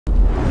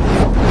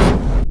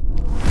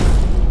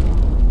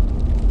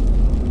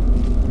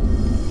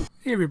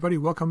Hey everybody,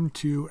 welcome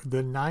to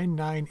the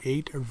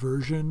 998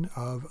 version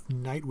of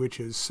Night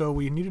Witches. So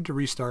we needed to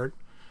restart,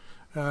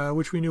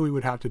 which we knew we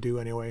would have to do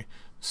anyway.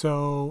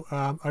 So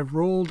I've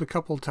rolled a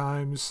couple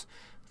times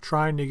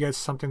trying to get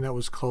something that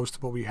was close to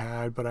what we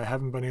had, but I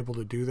haven't been able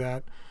to do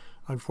that,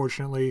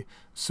 unfortunately.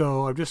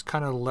 So I've just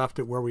kind of left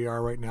it where we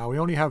are right now. We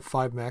only have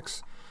 5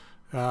 mechs,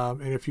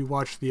 and if you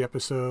watch the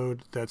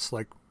episode that's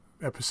like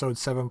episode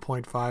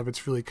 7.5,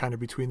 it's really kind of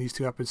between these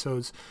two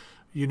episodes,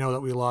 you know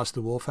that we lost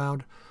the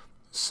Wolfhound.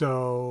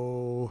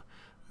 So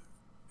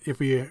if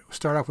we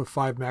start off with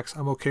 5 mechs,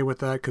 I'm okay with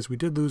that because we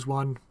did lose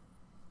one.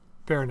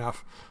 Fair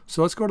enough.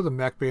 So let's go to the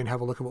mech bay and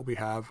have a look at what we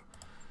have.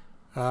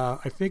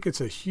 I think it's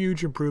a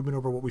huge improvement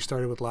over what we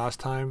started with last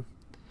time.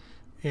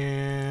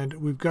 And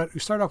we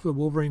start off with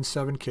Wolverine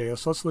 7K.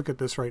 So let's look at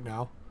this right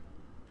now.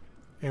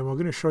 And we're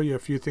going to show you a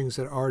few things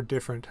that are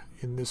different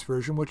in this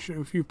version, which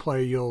if you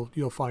play,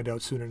 you'll find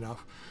out soon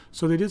enough.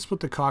 So they did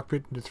split the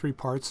cockpit into 3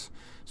 parts.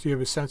 So you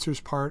have a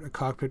sensors part, a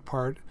cockpit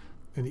part,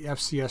 and the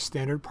FCS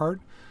standard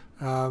part,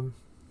 or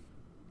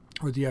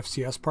the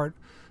FCS part.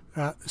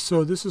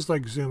 So this is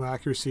like zoom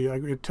accuracy.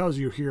 Like it tells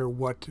you here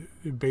what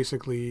it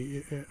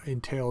basically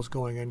entails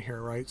going in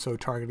here, right? So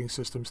targeting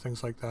systems,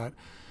 things like that.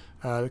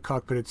 The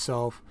cockpit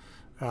itself.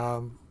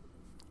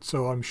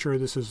 So I'm sure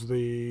this is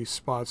the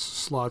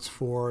slots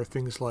for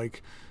things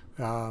like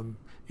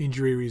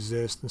injury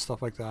resist and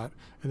stuff like that.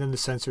 And then the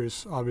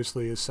sensors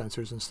obviously is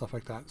sensors and stuff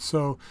like that.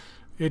 So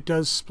it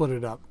does split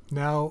it up.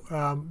 Now,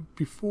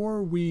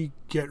 before we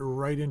get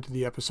right into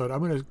the episode, I'm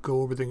going to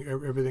go over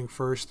everything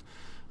first,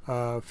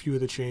 a few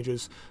of the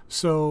changes.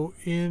 So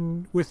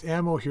with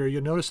ammo here,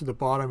 you'll notice at the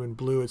bottom in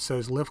blue it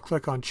says left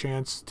click on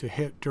chance to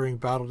hit during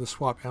battle to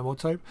swap ammo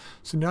type.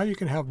 So now you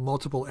can have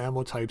multiple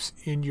ammo types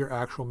in your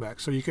actual mech.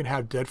 So you can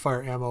have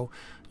Deadfire ammo,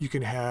 you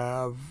can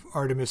have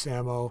Artemis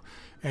ammo,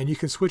 and you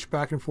can switch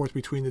back and forth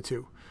between the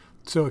two.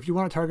 So if you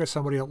want to target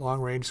somebody at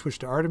long range, switch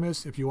to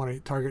Artemis. If you want to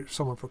target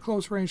someone for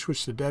close range,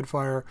 switch to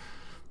Deadfire.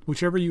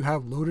 Whichever you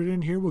have loaded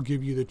in here will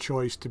give you the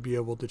choice to be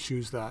able to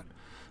choose that.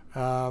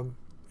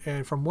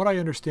 And from what I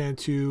understand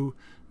too,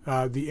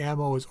 the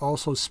ammo is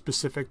also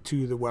specific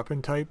to the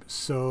weapon type.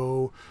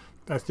 So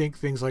I think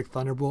things like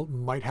Thunderbolt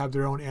might have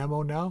their own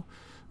ammo now.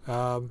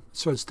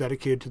 So it's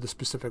dedicated to the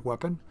specific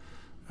weapon.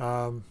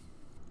 Not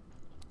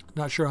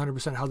sure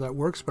 100% how that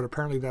works, but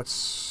apparently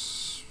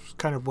that's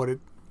kind of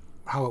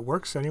how it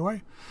works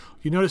anyway.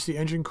 You notice the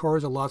engine core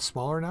is a lot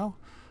smaller now,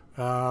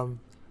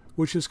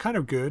 which is kind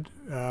of good.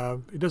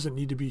 It doesn't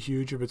need to be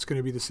huge if it's going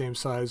to be the same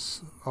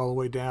size all the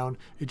way down.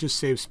 It just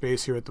saves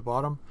space here at the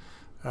bottom.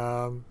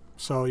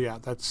 So yeah,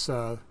 that's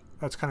kind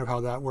of how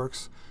that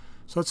works.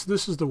 So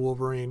this is the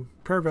Wolverine,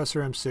 pair of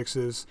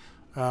SRM6s,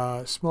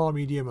 small,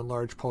 medium, and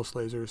large pulse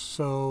lasers.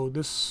 So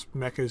this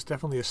mecha is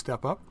definitely a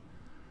step up.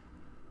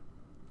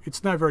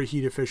 It's not very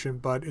heat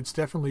efficient, but it's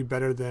definitely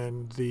better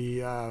than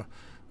the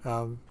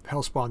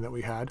Hellspawn that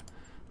we had.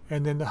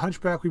 And then the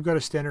Hunchback, we've got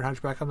a standard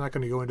Hunchback. I'm not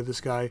going to go into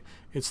this guy.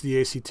 It's the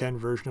AC-10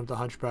 version of the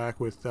Hunchback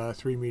with 4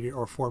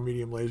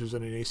 medium lasers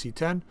and an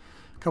AC-10.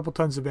 A couple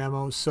tons of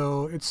ammo,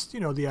 so it's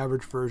the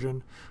average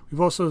version. We've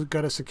also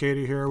got a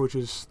Cicada here, which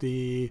is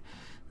the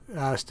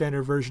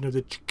standard version of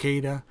the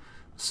Cicada.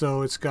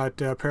 So it's got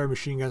a pair of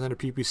machine guns and a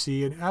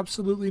PPC and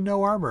absolutely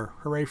no armor.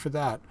 Hooray for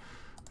that.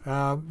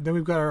 Then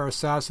we've got our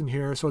Assassin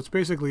here. So it's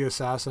basically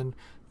Assassin,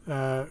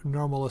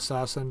 normal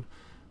Assassin.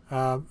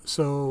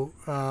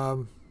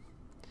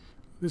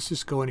 Let's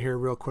just go in here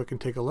real quick and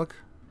take a look.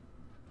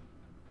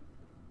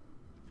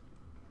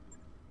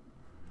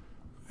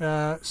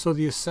 So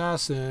the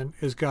Assassin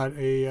has got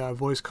a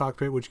voice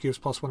cockpit which gives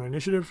 +1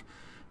 initiative,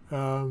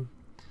 and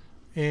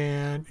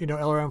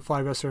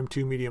LRM-5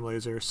 SRM-2 medium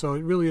laser. So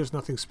it really is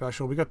nothing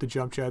special. We got the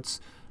jump jets.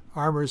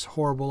 Armor's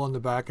horrible on the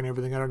back and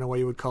everything. I don't know why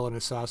you would call it an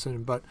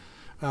Assassin, but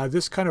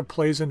this kind of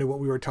plays into what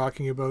we were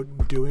talking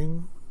about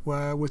doing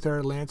with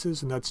our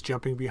lances, and that's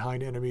jumping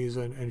behind enemies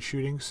and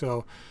shooting.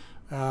 So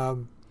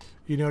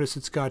you notice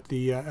it's got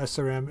the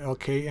SRM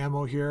LK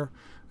ammo here,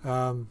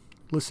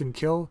 listen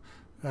kill,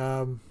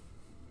 +1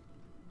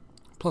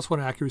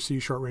 accuracy,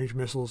 short range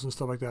missiles and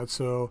stuff like that.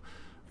 So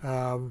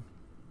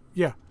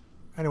yeah,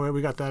 anyway,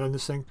 we got that on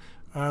this thing.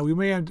 We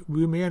may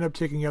end up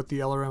taking out the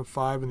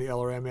LRM-5 and the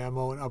LRM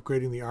ammo and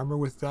upgrading the armor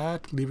with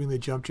that, leaving the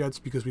jump jets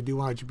because we do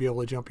want to be able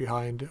to jump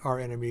behind our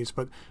enemies,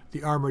 but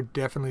the armor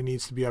definitely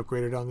needs to be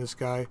upgraded on this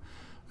guy.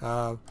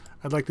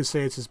 I'd like to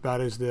say it's as bad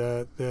as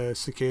the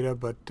Cicada,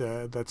 but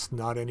that's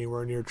not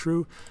anywhere near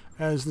true.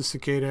 As the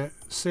Cicada,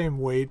 same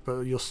weight,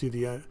 but you'll see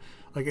it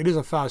is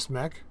a fast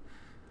mech,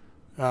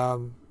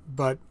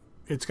 but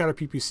it's got a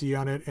PPC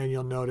on it, and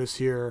you'll notice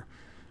here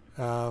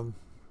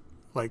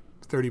like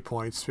 30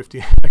 points,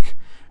 50.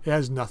 It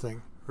has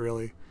nothing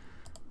really.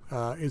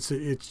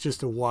 It's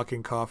just a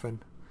walking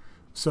coffin.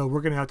 So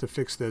we're going to have to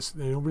fix this,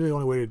 and really the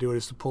only way to do it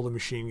is to pull the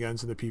machine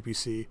guns and the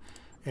PPC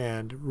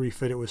and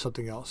refit it with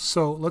something else.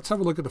 So let's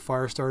have a look at the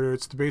Firestarter.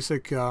 It's the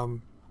basic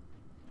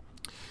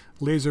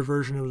laser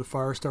version of the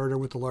Firestarter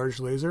with the large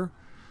laser.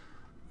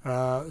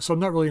 So I'm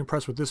not really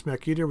impressed with this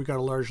mech either. We got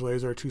a large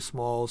laser, 2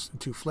 smalls, and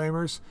 2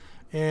 flamers,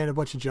 and a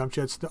bunch of jump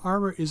jets. The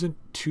armor isn't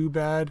too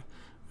bad.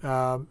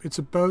 It's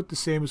about the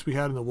same as we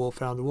had in the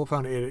Wolfhound. The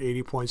Wolfhound had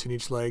 80 points in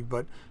each leg,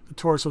 but the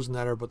torsos and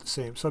that are about the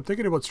same. So I'm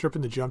thinking about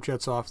stripping the jump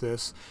jets off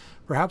this,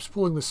 perhaps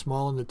pulling the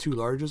small and the 2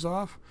 larges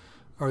off,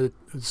 or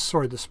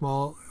the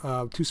small,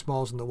 2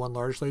 smalls and the 1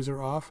 large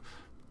laser off,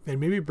 and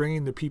maybe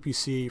bringing the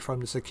PPC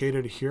from the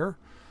Cicada to here,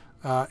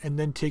 and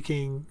then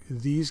taking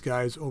these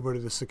guys over to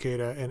the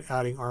Cicada and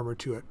adding armor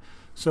to it.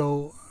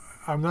 So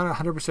I'm not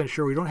 100%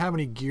 sure. We don't have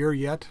any gear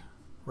yet,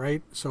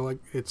 right? So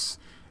it's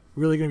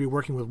really going to be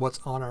working with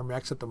what's on our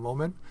mechs at the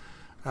moment.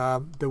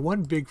 The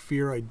one big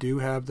fear I do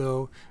have,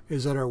 though,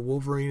 is that our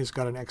Wolverine has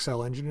got an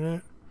XL engine in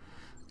it,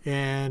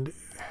 and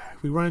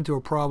if we run into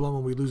a problem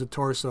and we lose a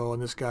torso on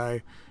this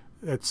guy,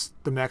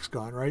 the mech's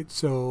gone, right?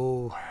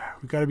 So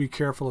we've got to be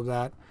careful of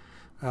that.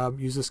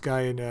 Use this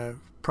guy in a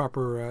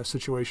proper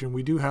situation.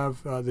 We do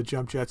have the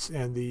jump jets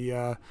and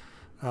the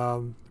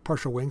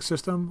partial wing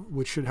system,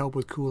 which should help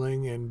with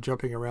cooling and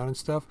jumping around and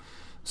stuff.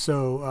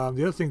 So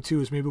the other thing too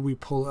is maybe we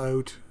pull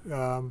out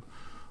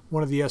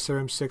one of the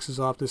SRM6s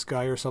off this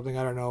guy or something,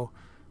 I don't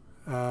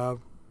know,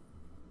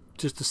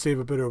 just to save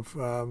a bit of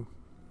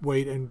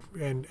weight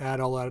and add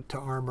all that to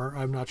armor.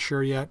 I'm not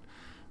sure yet.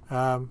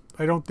 I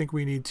don't think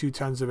we need 2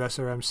 tons of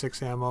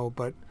SRM6 ammo,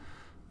 but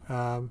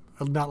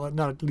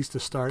not at least to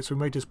start, so we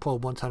might just pull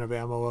 1 ton of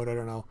ammo out. I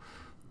don't know.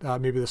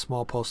 Maybe the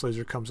small pulse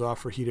laser comes off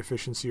for heat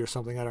efficiency or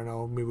something. I don't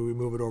know. Maybe we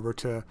move it over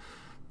to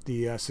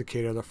the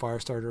Cicada, the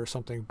Firestarter or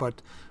something.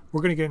 But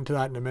we're going to get into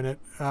that in a minute.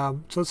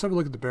 So let's have a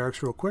look at the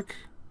barracks real quick.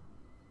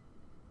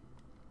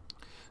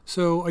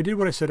 So I did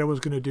what I said I was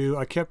going to do.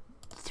 I kept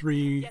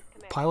 3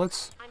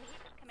 pilots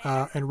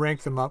and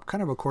ranked them up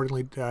kind of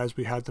accordingly as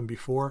we had them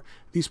before.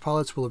 These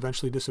pilots will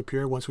eventually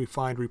disappear once we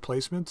find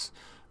replacements,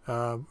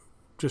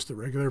 just the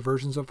regular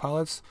versions of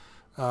pilots,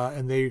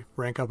 and they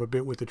rank up a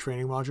bit with the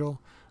training module.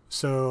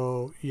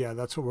 So yeah,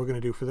 that's what we're going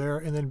to do for there.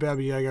 And then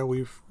Baba Yaga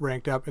we've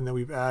ranked up, and then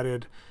we've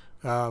added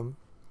one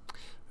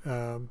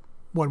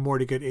more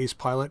to get Ace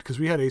Pilot, because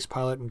we had Ace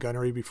Pilot and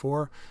Gunnery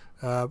before.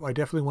 I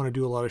definitely want to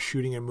do a lot of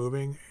shooting and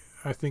moving,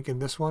 I think, in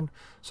this one.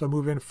 So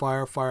move in,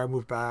 fire,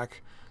 move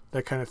back,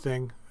 that kind of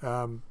thing.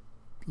 A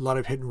lot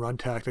of hit and run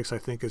tactics, I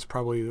think, is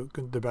probably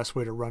the best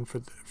way to run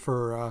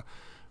for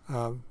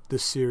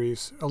this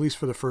series, at least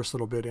for the first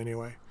little bit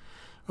anyway.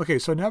 Okay,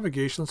 so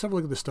navigation, let's have a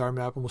look at the star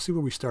map and we'll see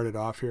where we started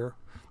off here.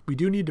 We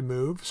do need to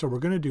move, so we're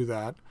going to do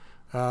that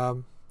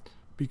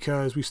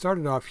because we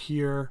started off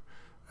here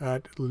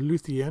at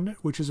Luthien,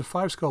 which is a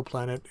 5 skull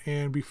planet,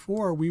 and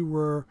before we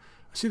were,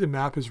 I see the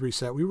map is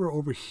reset, we were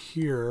over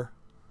here.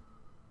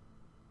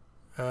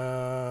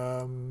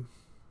 Yeah,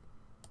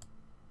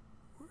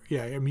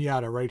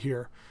 Miata right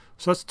here.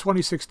 So that's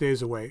 26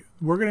 days away.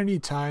 We're going to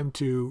need time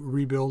to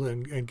rebuild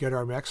and get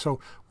our mech. So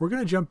we're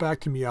going to jump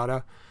back to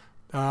Miata,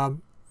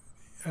 and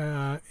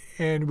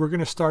we're going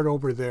to start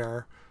over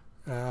there.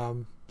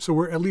 So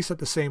we're at least at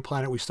the same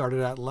planet we started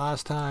at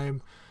last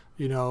time,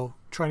 you know,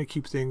 trying to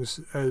keep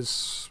things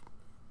as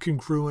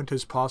congruent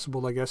as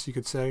possible, I guess you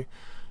could say.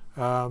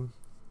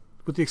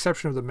 With the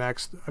exception of the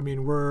mechs, I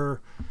mean, we're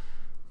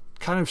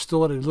kind of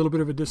still at a little bit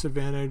of a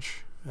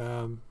disadvantage.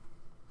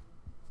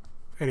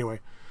 Anyway,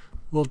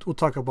 we'll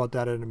talk about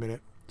that in a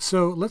minute.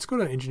 So let's go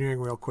to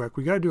engineering real quick.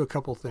 We got to do a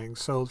couple things.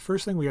 So the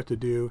first thing we have to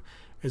do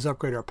is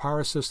upgrade our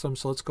power system.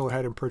 So let's go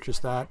ahead and purchase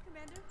that.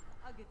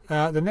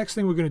 The next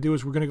thing we're going to do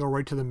is we're going to go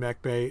right to the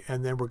mech bay,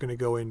 and then we're going to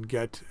go and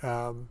get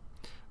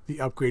the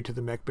upgrade to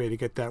the mech bay to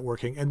get that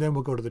working, and then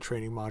we'll go to the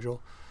training module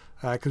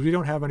because we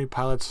don't have any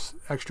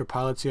extra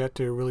pilots yet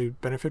to really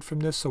benefit from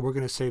this, so we're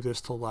going to save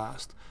this till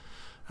last.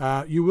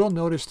 You will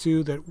notice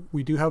too that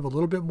we do have a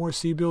little bit more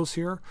C-bills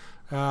here.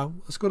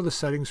 Let's go to the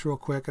settings real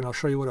quick and I'll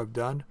show you what I've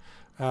done.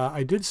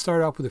 I did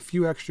start off with a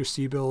few extra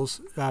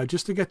C-bills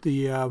just to get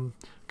the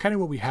kind of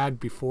what we had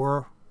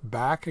before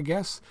back, I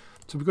guess.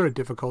 So we go to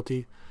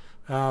difficulty.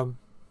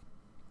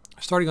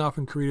 Starting off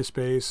in Karita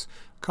Space,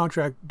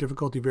 contract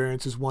difficulty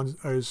variance is one,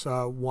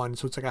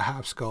 so it's like a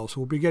half skull. So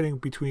we'll be getting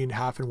between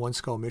half and 1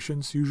 skull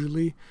missions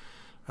usually.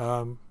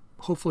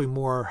 Hopefully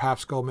more half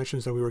skull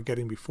missions than we were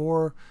getting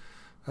before,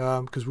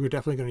 because we're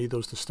definitely going to need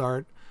those to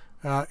start.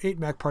 8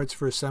 mech parts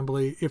for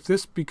assembly. If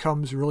this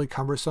becomes really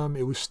cumbersome,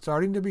 it was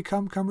starting to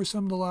become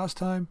cumbersome the last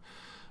time,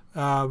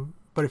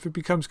 but if it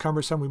becomes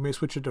cumbersome, we may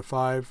switch it to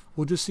 5.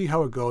 We'll just see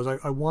how it goes.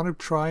 I want to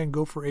try and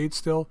go for 8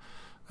 still,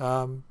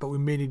 but we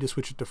may need to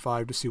switch it to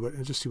 5 to see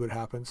what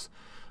happens.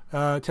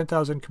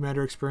 10,000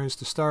 commander experience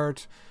to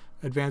start.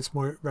 Advanced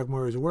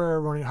Regmoyer is aware,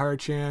 running higher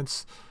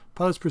chance.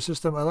 Pilots per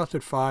system, I left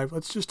at 5.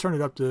 Let's just turn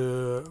it up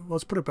to,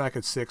 let's put it back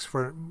at 6.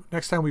 For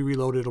next time we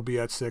reload, it'll be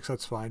at 6.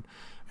 That's fine.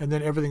 And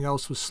then everything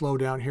else was slow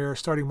down here.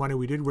 Starting money,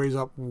 we did raise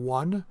up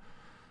 1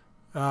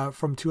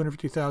 from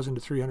 250,000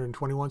 to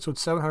 321. So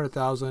it's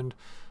 700,000.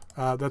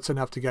 That's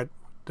enough to get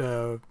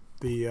the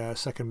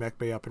second mech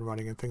bay up and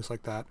running and things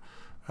like that.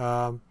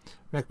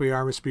 Mech bay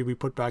armor speed we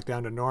put back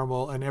down to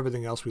normal, and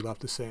everything else we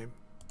left the same.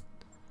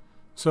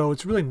 So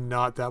it's really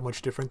not that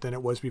much different than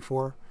it was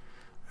before.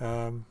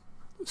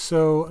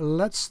 So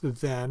let's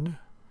then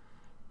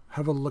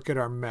have a look at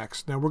our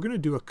mechs. Now we're going to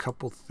do a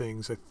couple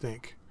things, I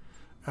think.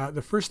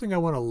 The first thing I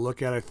want to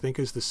look at, I think,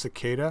 is the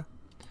cicada.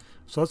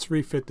 So let's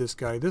refit this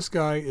guy. This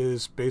guy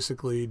is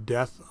basically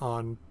death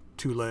on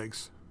two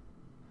legs.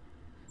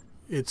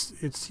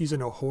 He's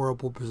in a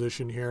horrible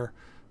position here.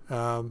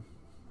 It's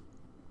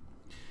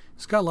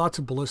got lots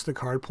of ballistic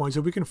hard points.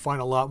 If we can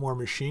find a lot more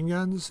machine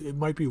guns, it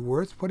might be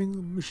worth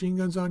putting machine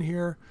guns on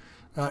here.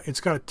 It's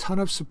got a ton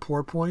of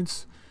support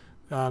points.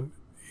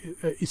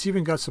 It's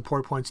even got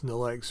support points in the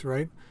legs,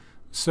 right?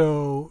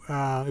 So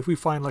if we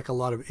find like a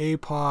lot of A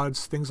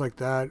pods, things like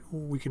that,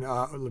 we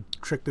can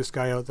trick this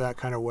guy out that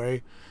kind of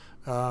way.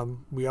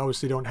 We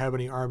obviously don't have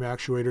any arm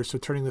actuators, so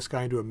turning this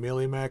guy into a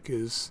melee mech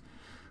is,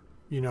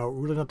 you know,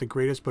 really not the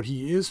greatest, but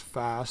he is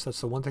fast.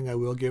 That's the one thing I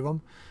will give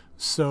him.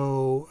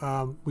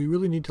 So we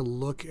really need to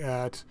look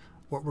at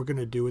what we're going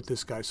to do with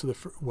this guy. So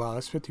wow,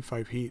 that's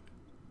 55 heat.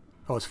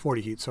 Oh, it's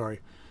 40 heat,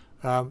 sorry.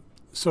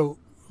 So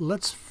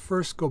let's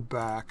first go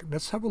back.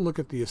 Let's have a look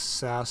at the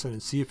assassin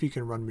and see if he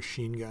can run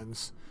machine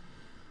guns.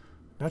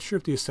 Not sure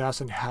if the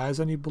assassin has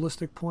any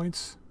ballistic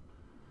points.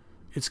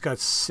 It's got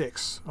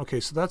 6. Okay,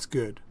 so that's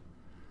good.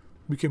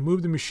 We can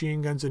move the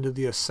machine guns into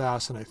the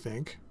assassin, I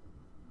think.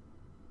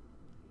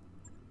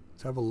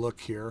 Let's have a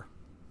look here.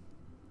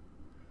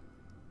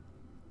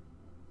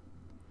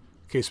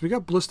 Okay, so we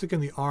got ballistic in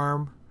the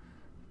arm,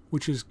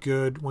 which is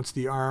good once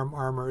the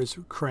armor is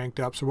cranked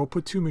up. So we'll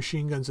put 2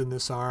 machine guns in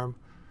this arm.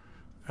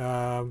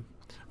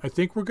 I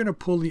think we're going to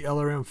pull the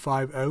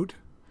LRM-5 out.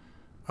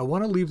 I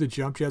want to leave the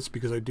jump jets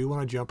because I do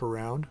want to jump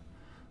around.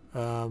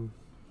 Not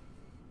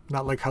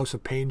like House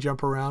of Pain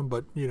jump around,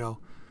 but, you know,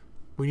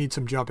 we need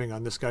some jumping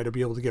on this guy to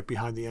be able to get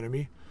behind the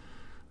enemy.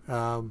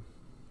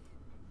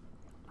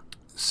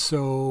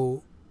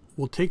 So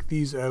we'll take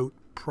these out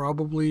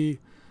probably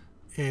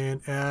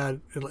and add,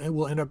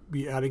 we'll end up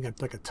adding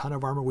like a ton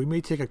of armor. We may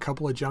take a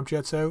couple of jump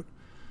jets out,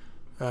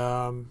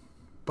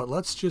 but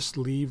let's just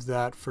leave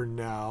that for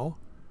now.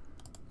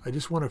 I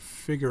just want to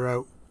figure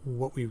out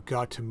what we've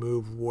got to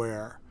move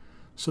where.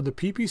 So the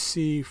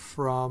PPC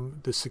from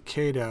the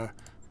cicada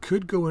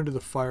could go into the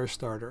fire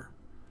starter.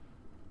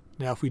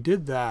 Now if we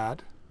did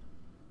that,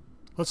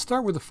 let's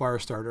start with the fire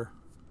starter.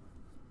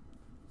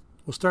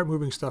 We'll start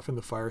moving stuff in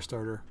the fire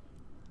starter.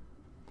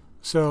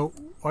 So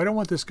I don't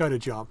want this guy to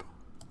jump.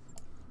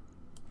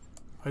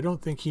 I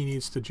don't think he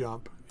needs to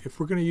jump. If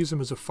we're going to use him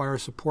as a fire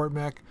support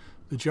mech,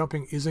 the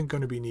jumping isn't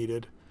going to be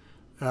needed.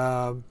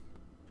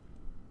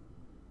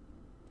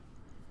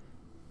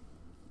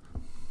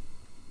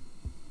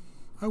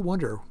 I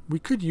wonder, we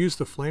could use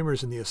the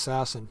flamers in the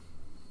assassin.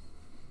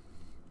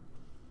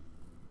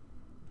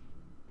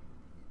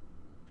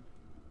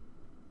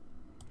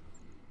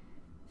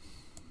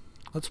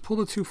 Let's pull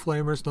the 2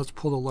 flamers and let's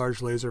pull the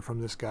large laser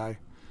from this guy.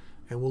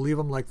 And we'll leave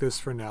them like this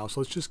for now. So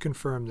let's just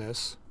confirm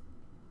this.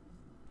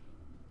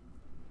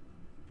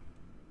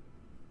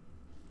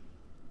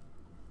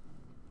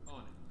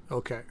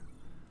 Okay.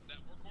 That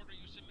work order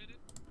you submitted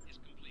is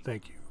complete.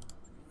 Thank you.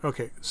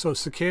 Okay, so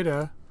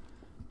cicada.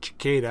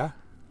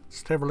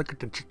 Let's have a look at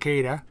the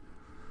cicada.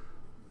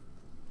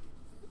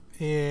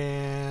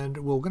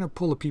 And we're going to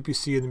pull the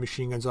PPC and the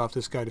machine guns off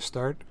this guy to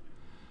start.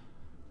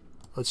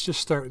 Let's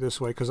just start this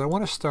way because I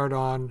want to start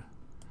on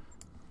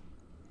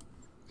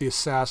the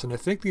assassin. I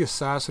think the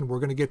assassin we're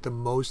going to get the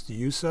most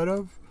use out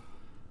of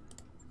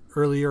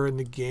earlier in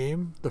the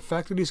game. The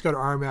fact that he's got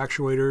arm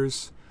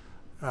actuators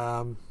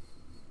and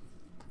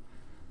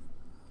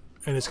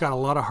it's got a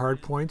lot of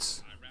hard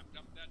points.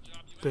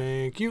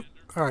 Thank you.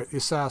 Alright, the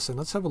assassin.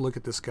 Let's have a look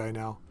at this guy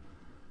now.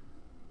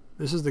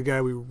 This is the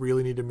guy we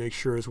really need to make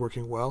sure is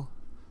working well.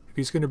 If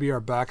he's going to be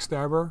our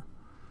backstabber,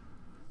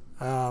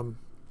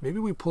 maybe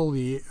we pull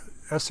the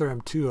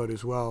SRM-2 out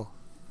as well.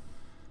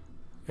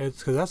 It's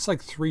because that's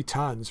like 3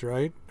 tons,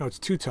 right? No, it's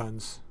 2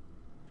 tons.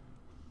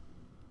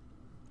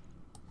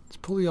 Let's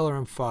pull the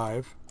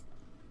LRM-5.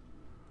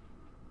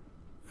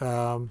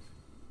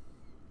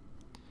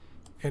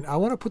 And I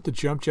want to put the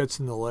jump jets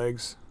in the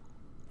legs.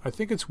 I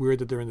think it's weird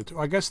that they're in the...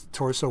 I guess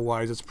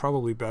torso-wise, it's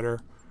probably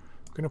better.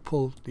 I'm going to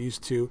pull these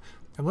 2.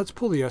 And let's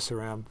pull the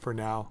SRM for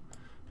now.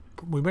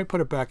 We might put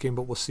it back in,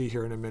 but we'll see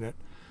here in a minute.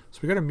 So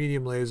we got a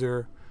medium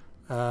laser.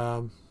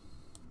 So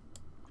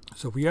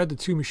if we add the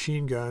 2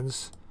 machine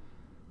guns,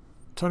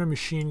 ton of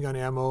machine gun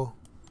ammo.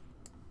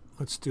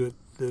 Let's do it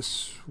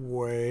this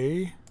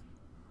way.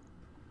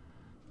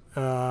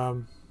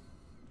 And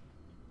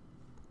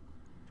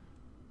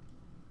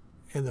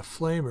the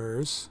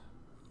flamers,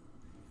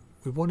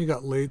 we've only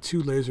got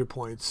 2 laser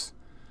points.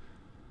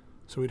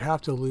 So we'd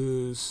have to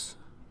lose...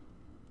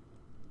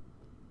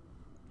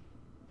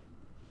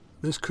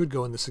 This could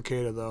go in the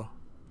cicada, though.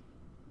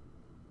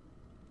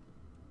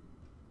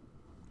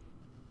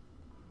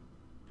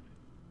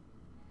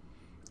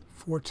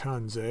 Four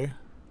tons, eh?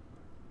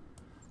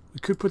 We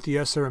could put the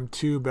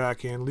SRM-2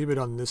 back in, leave it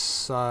on this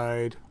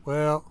side.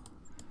 Well,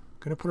 I'm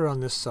going to put it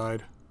on this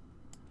side.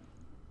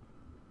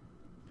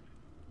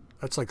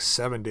 That's like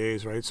 7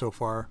 days, right, so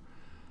far.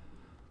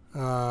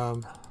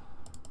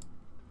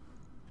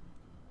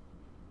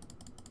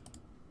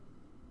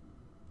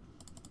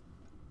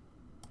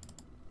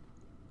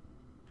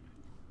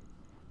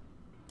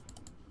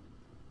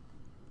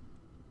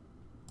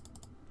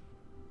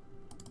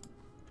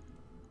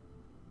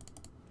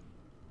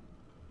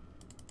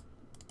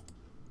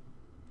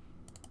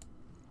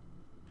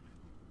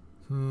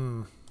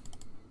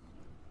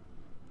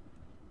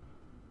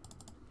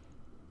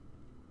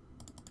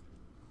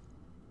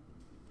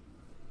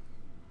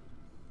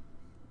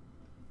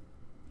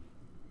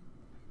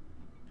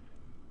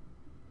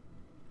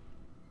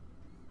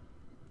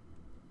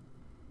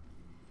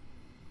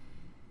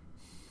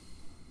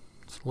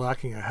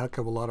 lacking a heck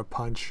of a lot of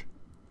punch.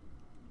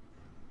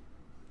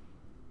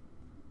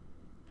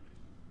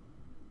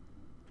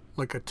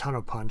 Like a ton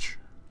of punch.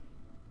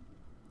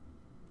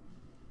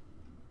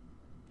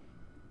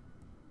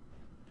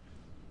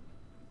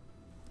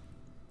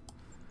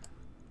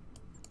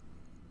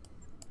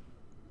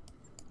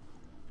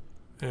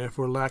 And if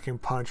we're lacking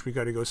punch, we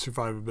got to go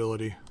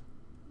survivability.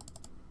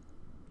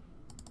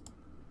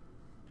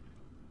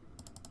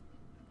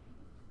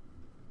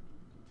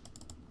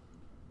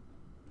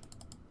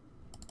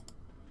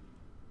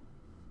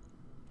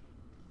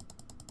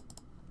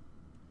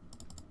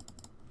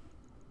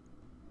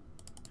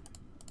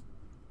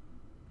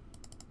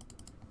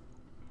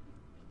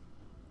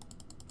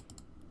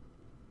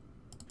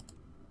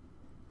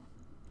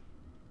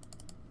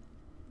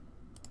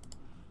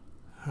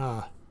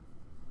 Huh.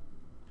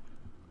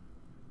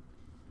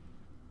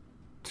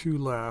 2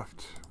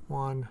 left.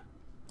 1,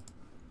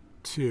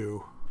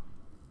 2.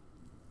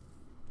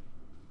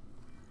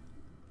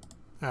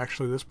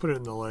 Actually, let's put it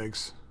in the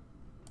legs.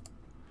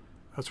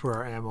 That's where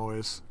our ammo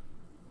is.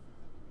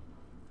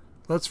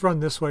 Let's run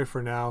this way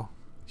for now.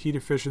 Heat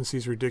efficiency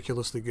is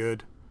ridiculously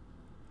good.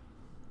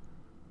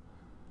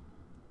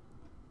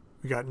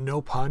 We got no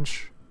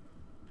punch.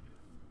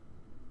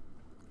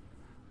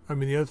 I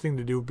mean, the other thing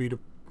to do would be to...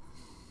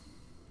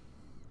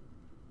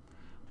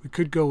 We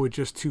could go with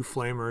just 2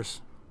 flamers.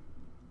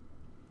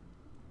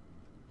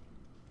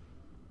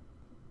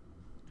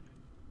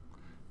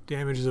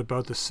 Damage is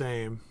about the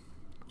same.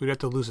 We'd have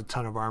to lose a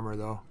ton of armor,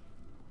 though.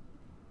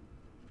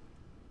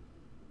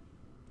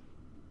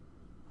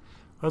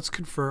 Let's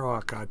confirm.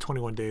 Oh, God,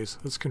 21 days.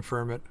 Let's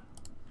confirm it.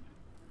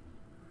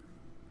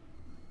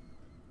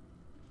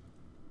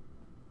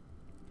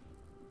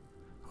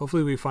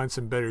 Hopefully we find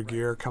some better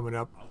gear coming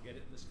up. I'll get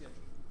it in the schedule.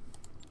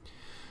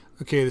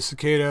 Okay, the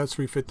cicada. Let's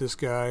refit this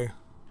guy.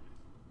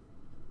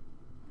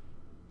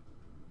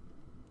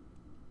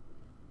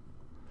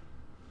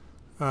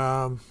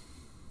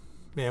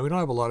 Man, we don't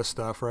have a lot of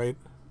stuff, right?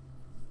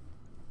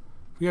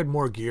 If we had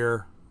more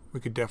gear, we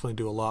could definitely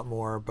do a lot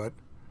more, but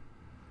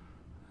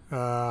we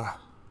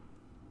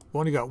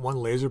only got 1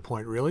 laser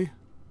point, really?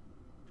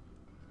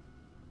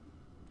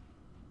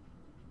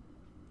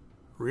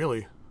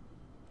 Really?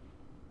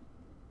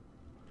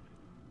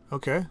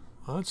 Okay,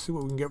 well, let's see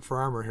what we can get for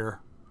armor here.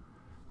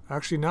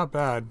 Actually, not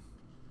bad.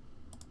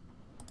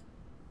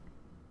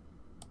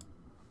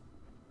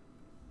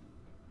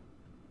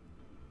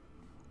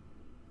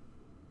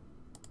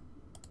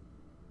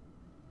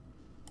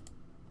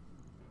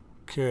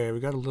 Okay, we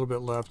got a little bit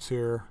left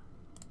here.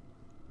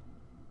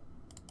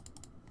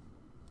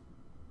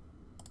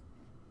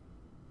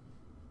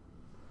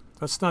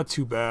 That's not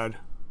too bad.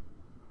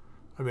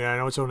 I mean, I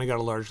know it's only got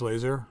a large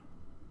laser.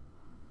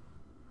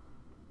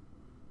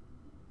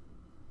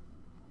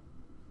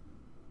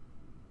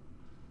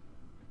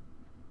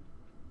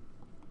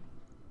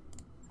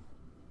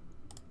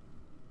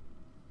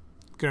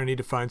 Gonna need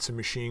to find some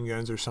machine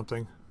guns or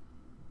something.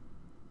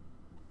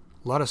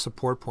 A lot of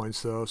support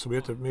points though, so we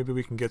have to, maybe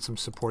we can get some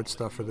support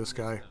stuff for this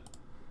guy.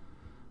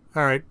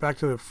 Alright, back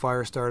to the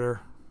fire starter.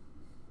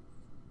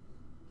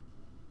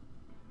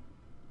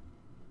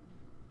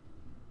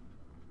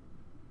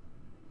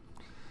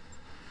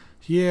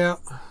 Yeah,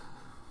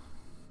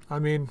 I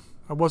mean,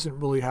 I wasn't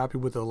really happy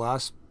with the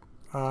last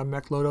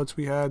mech loadouts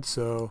we had,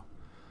 so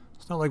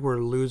it's not like we're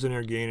losing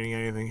or gaining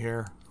anything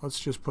here.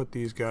 Let's just put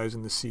these guys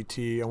in the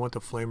CT. I want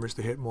the flamers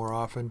to hit more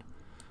often.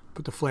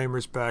 Put the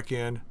flamers back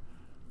in.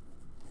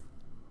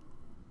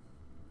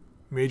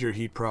 Major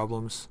heat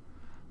problems.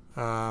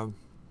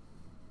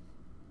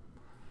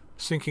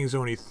 Sinking is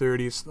only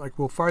 30. It's like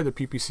we'll fire the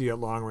PPC at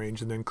long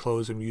range and then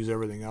close and use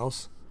everything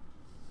else.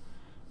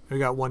 We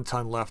got 1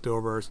 ton left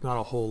over. It's not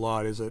a whole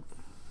lot, is it?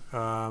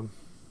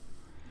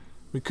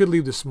 We could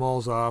leave the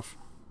smalls off.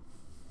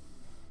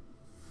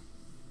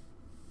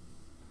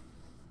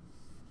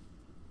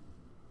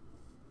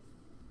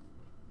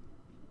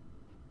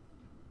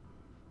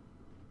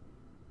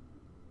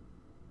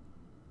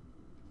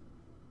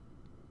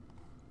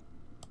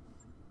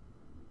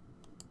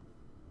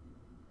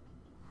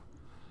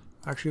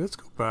 Actually, let's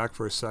go back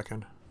for a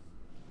second.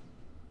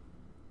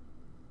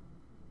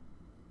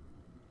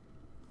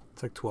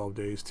 It's like 12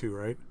 days too,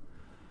 right?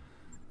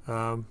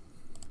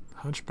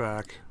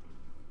 Hunchback.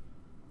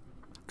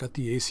 Got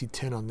the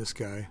AC-10 on this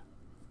guy.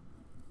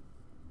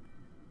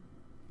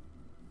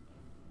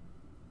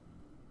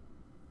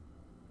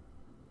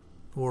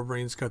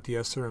 Wolverine's got the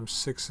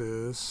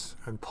SRM-6s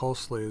and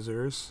pulse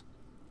lasers.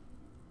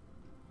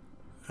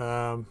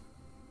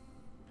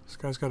 This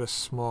guy's got a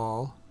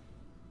small.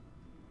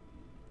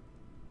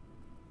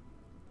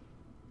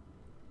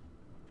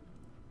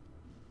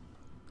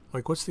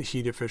 Like, what's the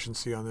heat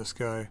efficiency on this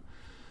guy?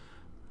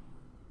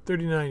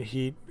 39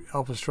 heat,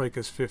 Alpha Strike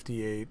is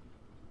 58.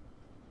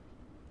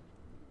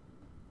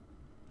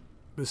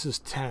 This is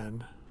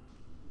 10,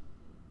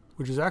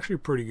 which is actually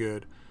pretty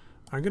good.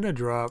 I'm going to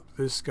drop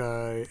this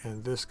guy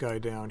and this guy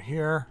down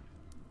here.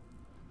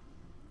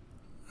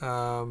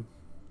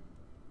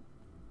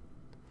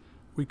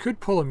 We could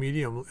pull a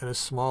medium and a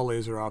small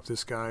laser off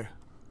this guy.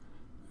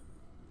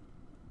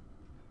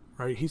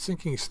 right? Heat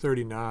sinking is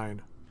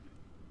 39.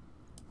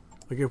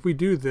 Like if we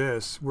do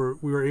this, we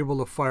were able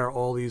to fire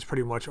all these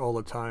pretty much all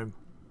the time.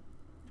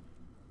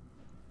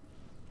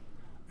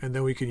 And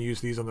then we can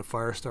use these on the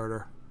fire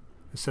starter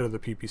instead of the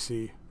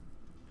PPC.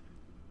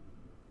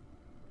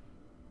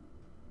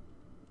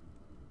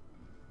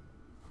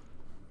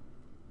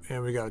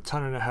 And we got a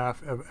ton and a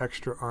half of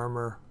extra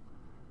armor.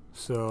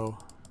 So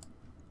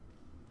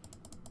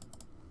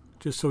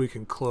just so we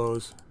can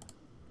close.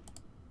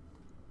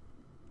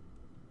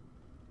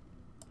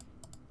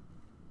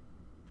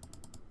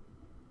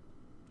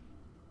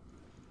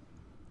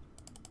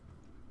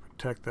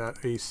 Protect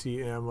that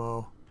AC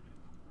ammo.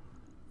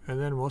 And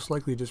then most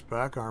likely just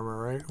back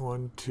armor, right?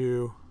 1,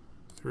 2,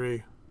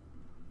 3.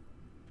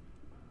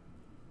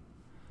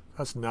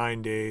 That's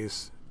 9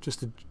 days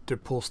just to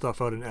pull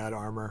stuff out and add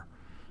armor.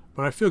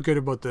 But I feel good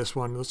about this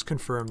one. Let's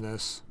confirm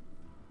this.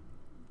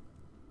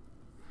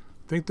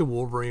 I think the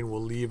Wolverine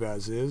will leave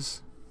as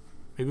is.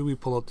 Maybe we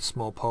pull out the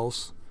small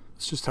pulse.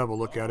 Let's just have a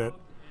look at it.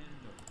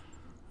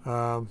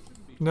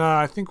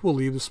 Nah, I think we'll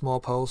leave the small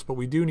pulse, but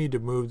we do need to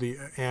move the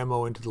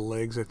ammo into the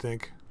legs, I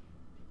think.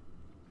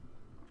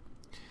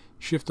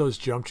 Shift those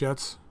jump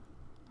jets.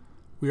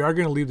 We are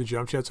going to leave the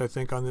jump jets, I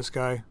think, on this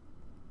guy.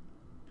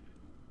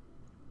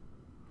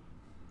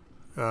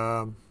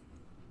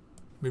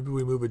 Maybe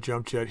we move a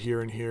jump jet here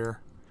and here.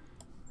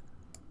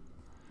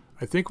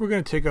 I think we're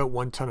going to take out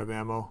 1 ton of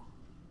ammo.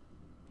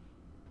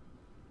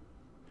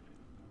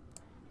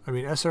 I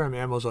mean, SRM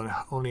ammo is on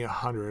only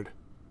 100.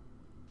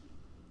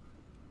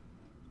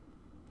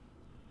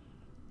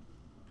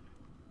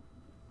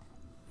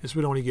 This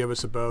would only give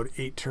us about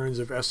 8 turns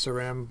of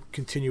SRM,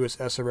 continuous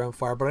SRM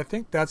fire, but I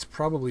think that's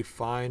probably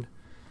fine.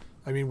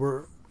 I mean,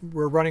 we're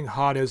running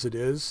hot as it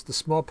is. The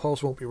small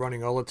pulse won't be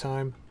running all the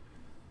time.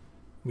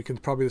 We can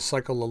probably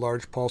cycle the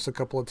large pulse a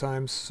couple of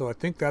times, so I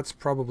think that's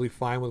probably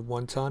fine with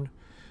 1 ton.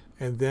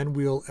 And then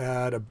we'll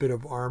add a bit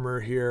of armor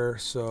here.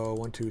 So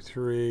 1, 2,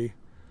 3,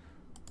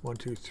 1,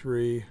 2,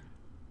 3.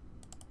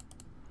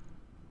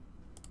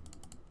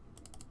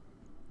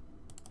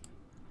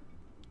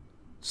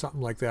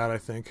 Something like that, I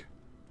think.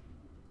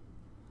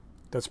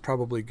 That's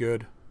probably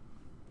good.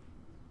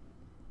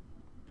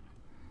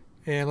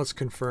 And let's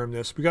confirm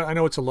this. I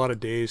know it's a lot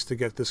of days to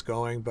get this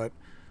going, but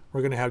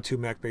we're going to have 2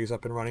 mech bays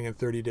up and running in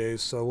 30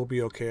 days, so we'll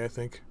be okay, I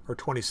think. Or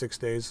 26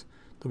 days.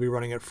 They'll be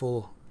running at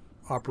full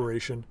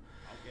operation.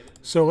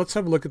 So let's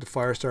have a look at the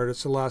fire starter.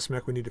 It's the last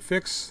mech we need to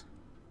fix.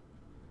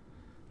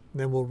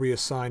 And then we'll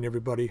reassign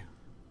everybody.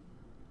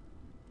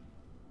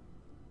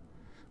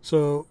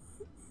 So,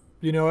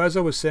 you know, as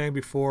I was saying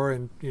before,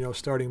 and, you know,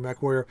 starting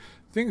Mech Warrior,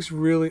 things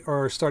really,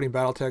 or starting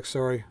Battletech,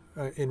 sorry,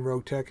 in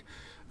Roguetech,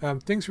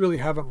 things really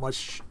haven't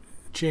much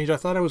changed. I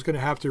thought I was going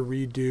to have to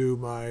redo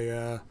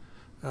my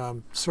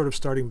sort of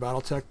starting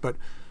Battletech,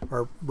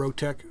 or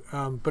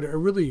Roguetech, but it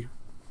really,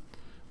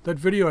 that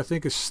video I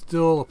think is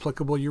still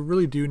applicable. You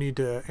really do need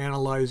to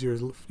analyze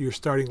your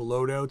starting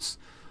loadouts.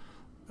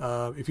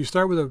 If you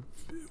start with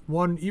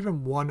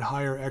even one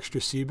higher extra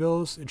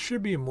C-bills, it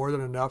should be more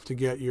than enough to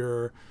get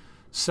your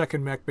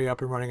second mech bay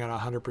up and running on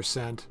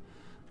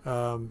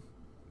 100%.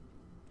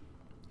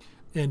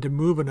 And to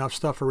move enough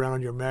stuff around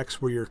on your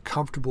mechs where you're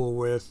comfortable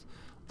with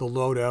the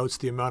loadouts,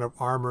 the amount of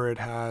armor it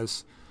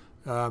has,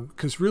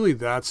 because really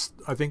that's,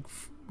 I think,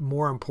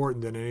 more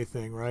important than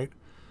anything, right?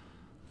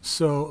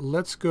 So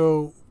let's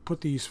go put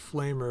these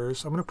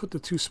flamers. I'm going to put the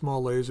 2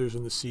 small lasers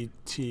in the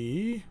CT.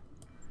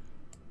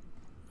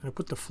 And I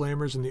put the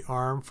flamers in the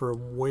arm for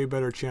way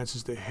better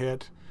chances to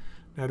hit.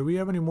 Now, do we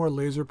have any more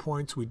laser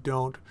points? We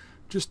don't.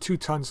 Just 2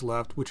 tons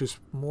left, which is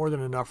more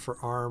than enough for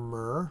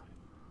armor.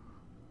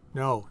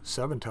 No,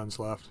 7 tons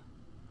left.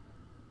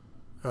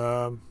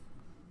 Don't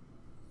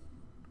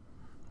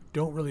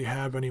really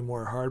have any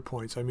more hard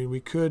points. I mean, we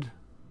could...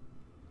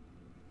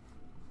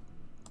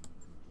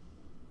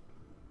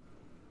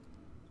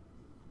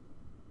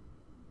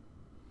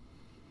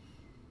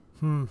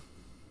 Do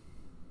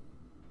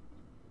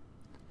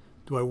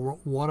I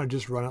want to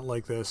just run it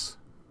like this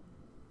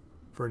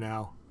for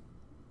now?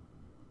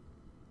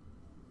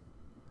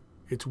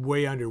 It's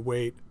way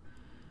underweight.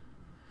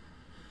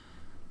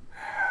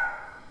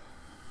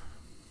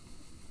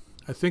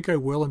 I think I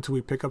will until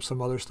we pick up some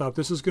other stuff.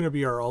 This is going to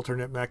be our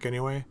alternate mech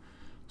anyway.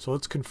 So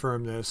let's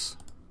confirm this.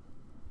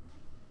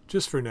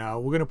 Just for now.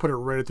 We're going to put it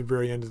right at the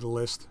very end of the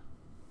list.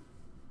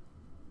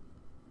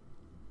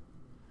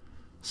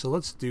 So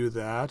let's do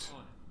that.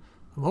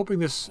 I'm hoping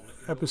this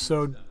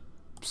episode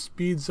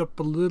speeds up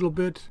a little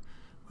bit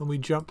when we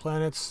jump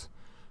planets.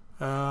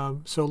 So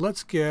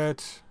let's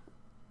get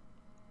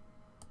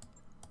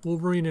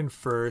Wolverine in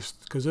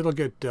first, because it'll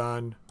get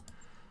done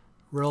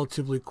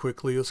relatively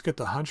quickly. Let's get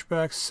the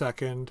Hunchback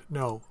second.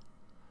 No.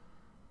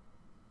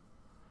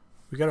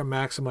 We got to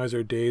maximize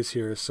our days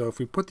here. So if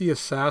we put the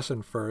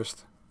Assassin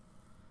first,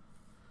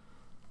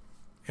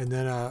 and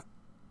then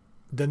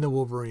the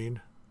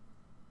Wolverine.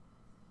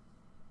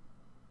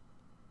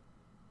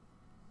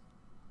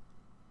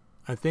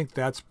 I think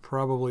that's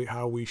probably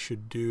how we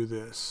should do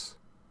this.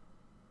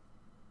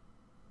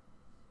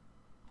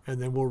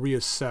 And then we'll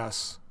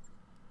reassess.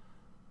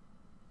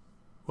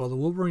 Well, the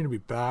Wolverine will be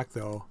back,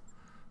 though,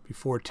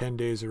 before 10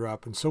 days are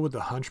up, and so would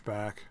the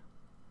Hunchback.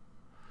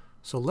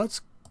 So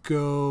let's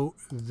go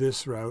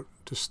this route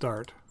to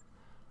start.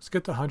 Let's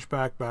get the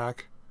Hunchback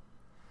back.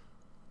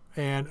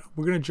 And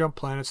we're going to jump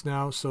planets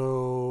now,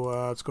 so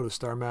let's go to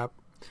star map.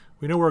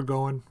 We know where we're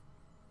going.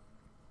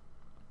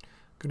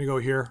 Going to go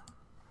here.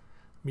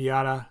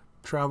 Miata,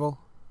 travel,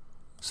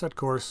 set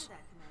course.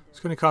 It's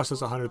going to cost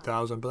us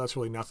 100,000, but that's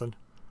really nothing.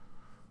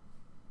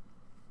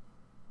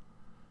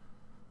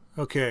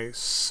 Okay,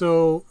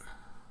 so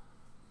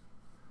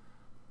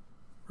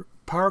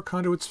power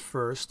conduits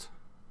first.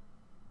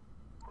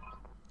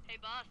 Hey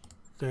boss.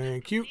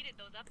 Thank you.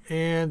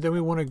 And then we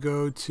want to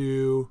go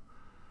to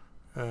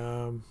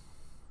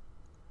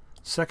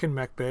second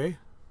mech bay,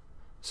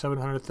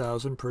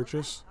 700,000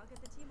 purchase.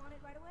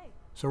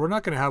 So we're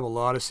not going to have a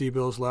lot of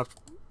C-bills left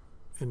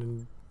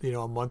in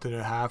a month and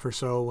a half or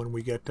so when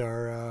we get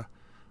our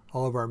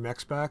all of our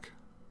mechs back.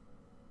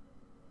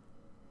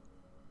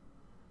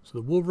 So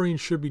the Wolverine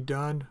should be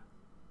done.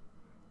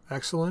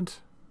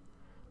 Excellent.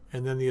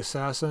 And then the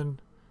Assassin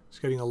is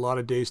getting a lot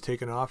of days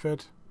taken off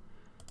it.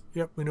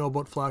 Yep, we know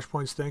about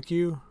flashpoints. Thank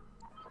you.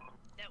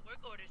 That work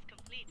order is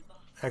complete, boss.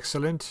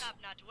 Excellent.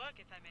 Top-notch work,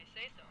 if I may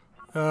say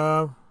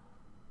so.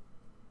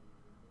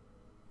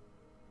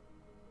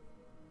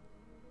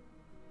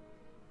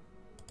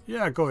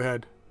 Yeah, go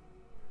ahead.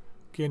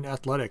 Getting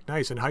athletic.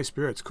 Nice. And high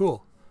spirits.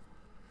 Cool.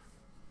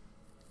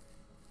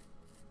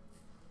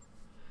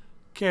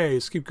 Okay,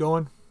 let's keep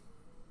going.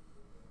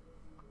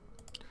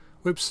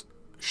 Whoops.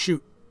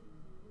 Shoot.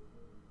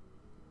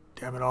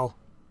 Damn it all.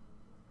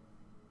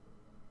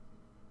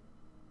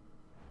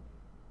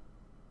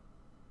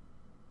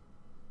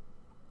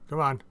 Come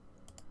on.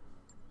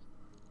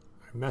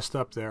 I messed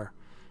up there.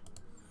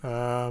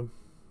 And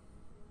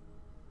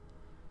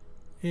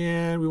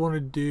we want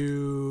to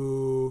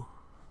do...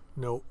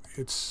 No,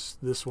 it's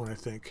this one, I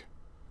think.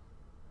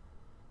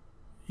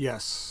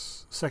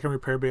 Yes. Second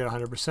repair bay at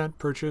 100%.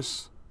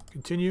 Purchase.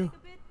 Continue.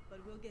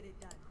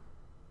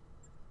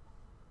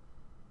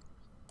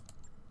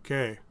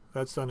 Okay,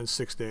 that's done in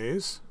 6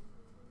 days.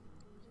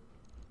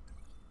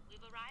 We've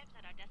arrived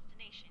at our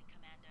destination,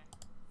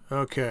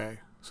 Commander. Okay,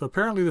 so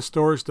apparently the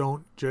stores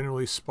don't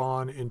generally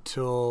spawn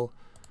until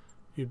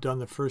you've done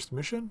the first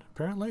mission,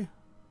 apparently,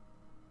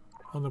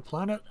 on the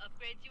planet.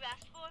 Upgrades you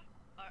asked for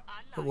are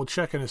online. But we'll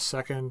check in a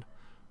second.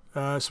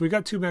 So we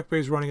got 2 mech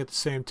bays running at the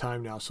same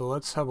time now, so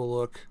let's have a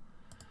look.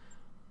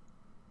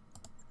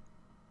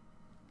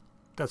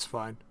 That's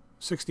fine.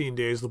 16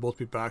 days, they'll both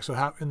be back. So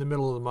in the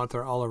middle of the month,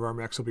 all of our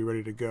mechs will be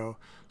ready to go.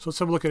 So let's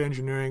have a look at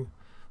engineering.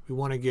 We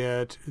want to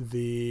get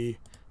the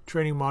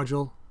training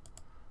module.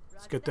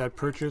 Let's get that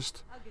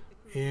purchased.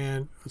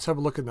 And let's have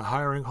a look in the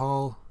hiring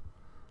hall.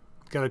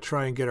 Got to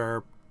try and get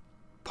our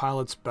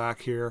pilots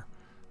back here.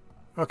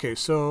 Okay,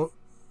 so...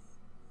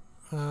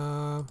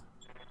 Standing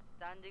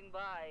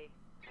by.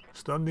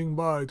 Standing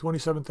by.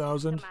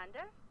 27,000. Commander?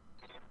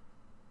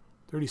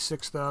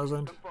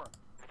 36,000.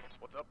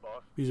 What's up,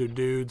 boss? These are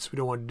dudes. We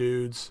don't want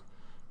dudes.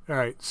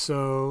 Alright,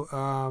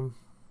 so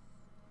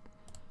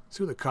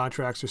see what the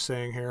contracts are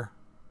saying here.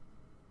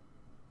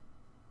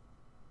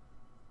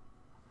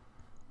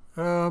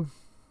 So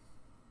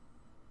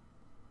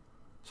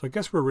I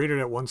guess we're rated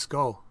at 1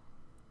 skull.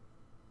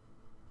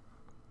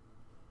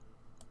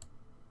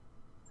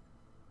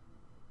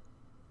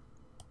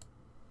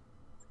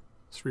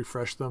 Let's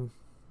refresh them.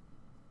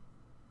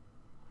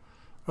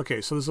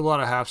 Okay, so there's a lot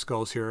of half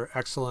skulls here.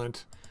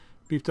 Excellent.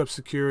 Beefed up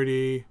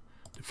security,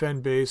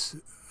 defend base,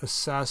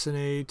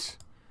 assassinate,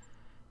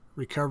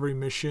 recovery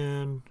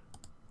mission,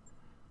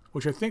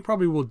 which I think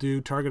probably will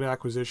do target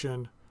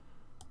acquisition,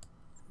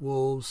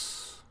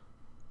 wolves,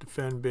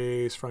 defend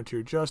base,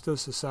 frontier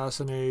justice,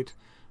 assassinate.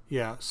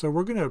 Yeah, so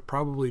we're going to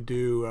probably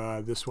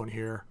do this one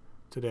here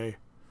today.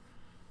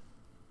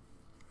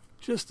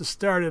 Just to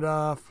start it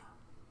off.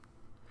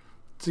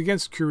 It's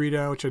against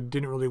Kurita, which I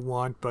didn't really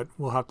want, but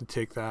we'll have to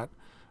take that.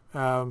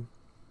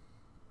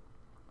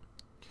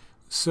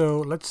 So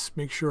let's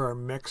make sure our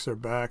mechs are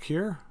back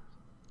here.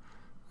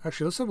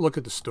 Actually, let's have a look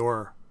at the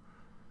store.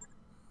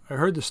 I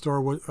heard the store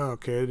was... Oh,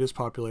 okay, it is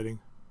populating.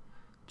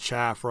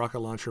 Chaff, rocket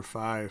launcher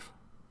 5.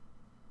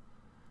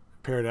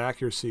 Paired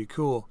accuracy,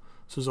 cool.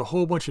 So there's a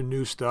whole bunch of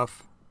new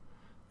stuff.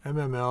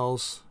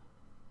 MMLs.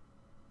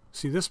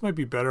 See, this might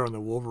be better on the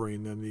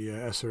Wolverine than the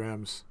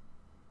SRMs.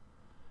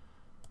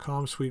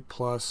 Comm Suite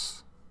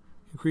Plus.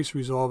 Increase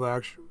resolve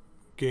action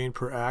gain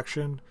per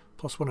action.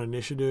 +1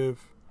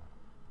 initiative.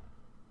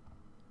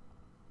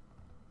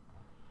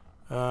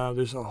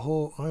 There's a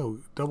whole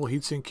double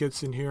heatsink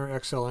kits in here,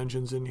 XL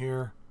engines in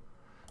here,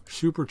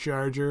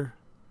 supercharger,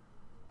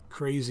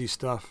 crazy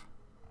stuff.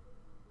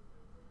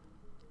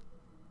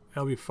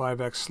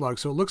 LB5X slug.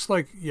 So it looks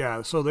like,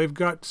 yeah, so they've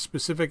got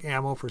specific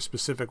ammo for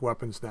specific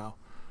weapons now.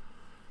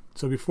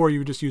 So before you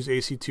would just use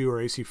AC2 or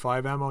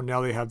AC5 ammo, now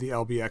they have the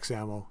LBX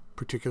ammo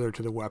particular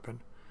to the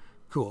weapon.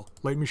 Cool.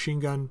 Light machine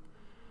gun,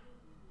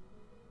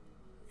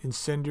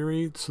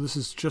 incendiary. So this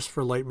is just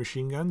for light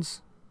machine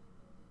guns.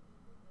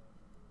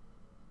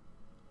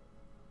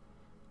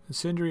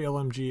 Incendiary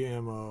LMG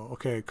ammo.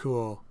 Okay,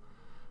 cool.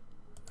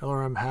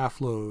 LRM half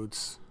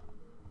loads.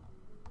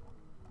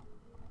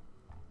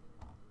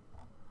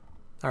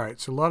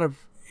 Alright, so a lot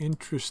of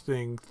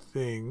interesting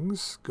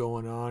things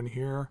going on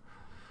here.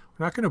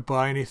 We're not going to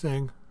buy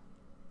anything.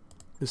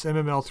 This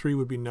MML3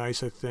 would be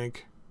nice, I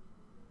think.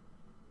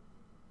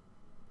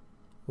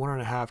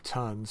 1.5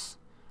 tons.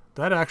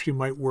 That actually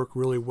might work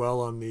really well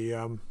on the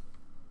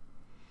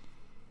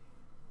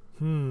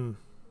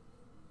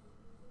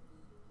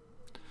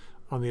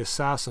on the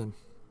Assassin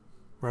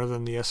rather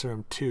than the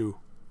SRM2.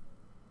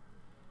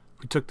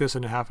 We took this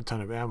and 1/2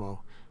 ton of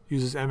ammo.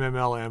 Uses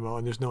MML ammo,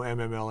 and there's no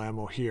MML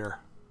ammo here.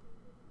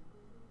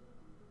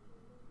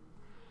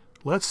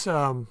 Let's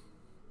I'm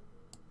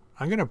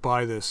gonna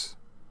buy this.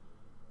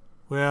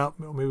 Well,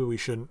 maybe we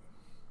shouldn't.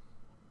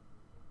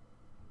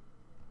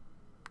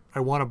 I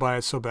want to buy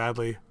it so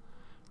badly.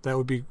 That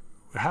would be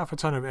 1/2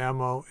 ton of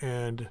ammo,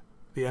 and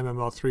the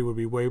MML3 would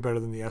be way better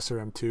than the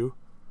SRM2.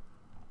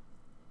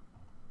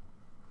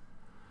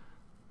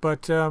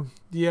 But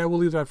yeah, we'll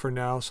leave that for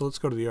now. So let's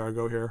go to the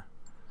Argo here.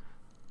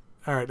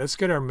 All right, let's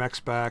get our mechs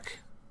back.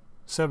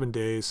 7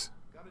 days.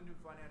 Got a new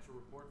financial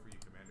report for you,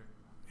 Commander.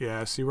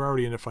 Yeah, see, we're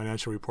already into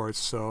financial reports,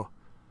 so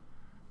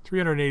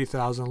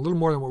 380,000, a little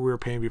more than what we were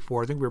paying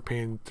before. I think we were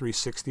paying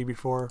 360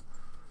 before,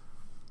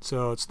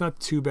 so it's not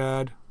too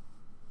bad.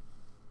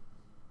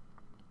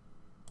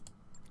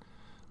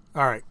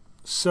 All right,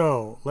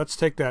 so let's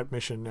take that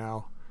mission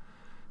now.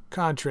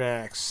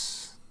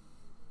 Contracts.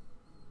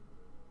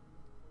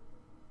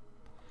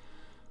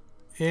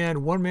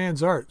 And one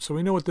man's art. So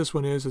we know what this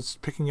one is. It's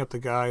picking up the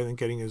guy and then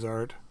getting his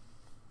art.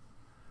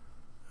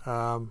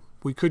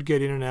 We could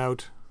get in and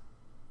out.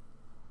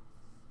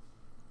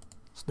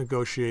 Let's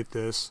negotiate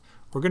this.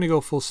 We're going to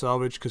go full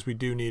salvage because we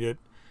do need it.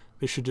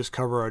 This should just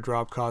cover our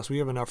drop costs. We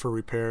have enough for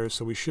repairs,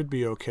 so we should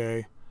be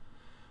okay.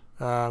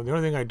 The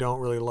only thing I don't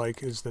really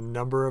like is the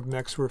number of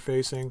mechs we're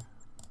facing,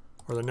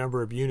 or the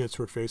number of units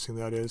we're facing,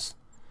 that is.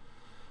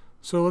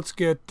 So let's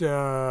get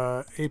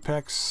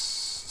Apex,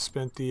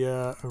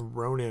 Spenthia, and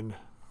Ronin.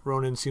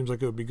 Ronin seems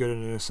like it would be good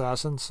in an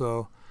assassin,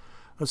 so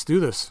let's do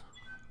this.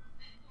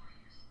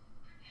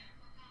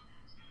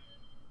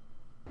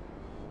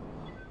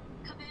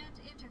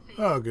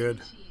 Oh,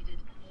 good.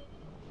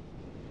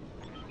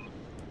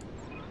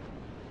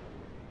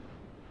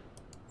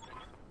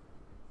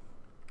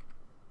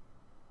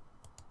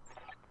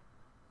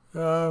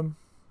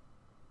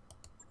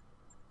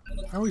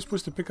 Are we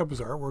supposed to pick up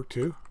his artwork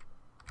too?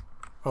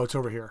 Oh, it's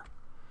over here.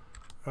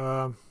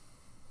 Standing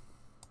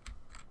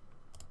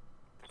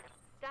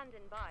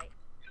by.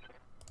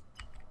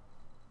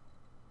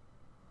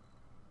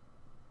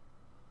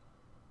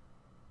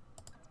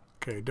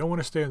 Okay, don't want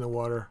to stay in the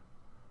water.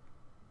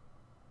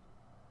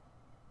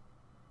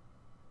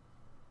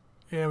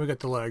 And we got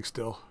the lag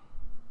still.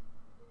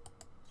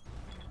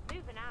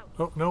 Moving out.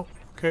 Oh, no.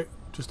 Okay,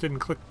 just didn't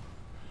click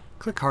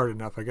hard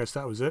enough. I guess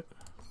that was it.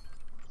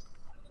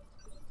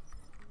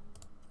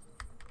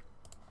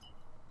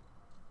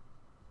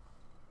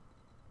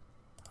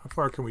 How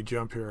far can we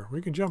jump here?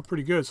 We can jump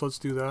pretty good, so let's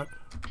do that.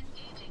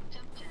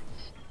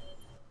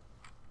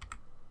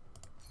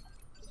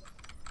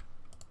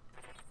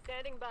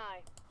 Standing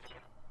by.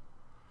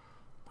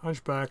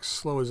 Hunchback's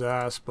slow as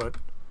ass, but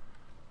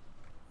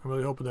I'm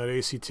really hoping that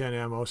AC-10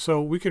 ammo.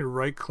 So we can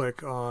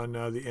right-click on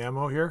the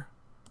ammo here,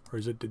 or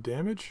is it the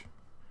damage?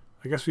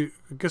 I guess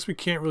we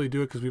can't really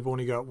do it because we've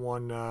only got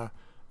one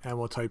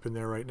ammo type in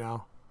there right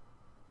now.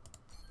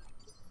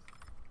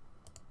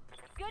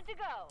 Good to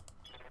go.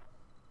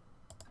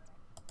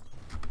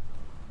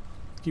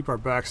 Keep our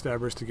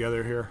backstabbers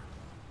together here.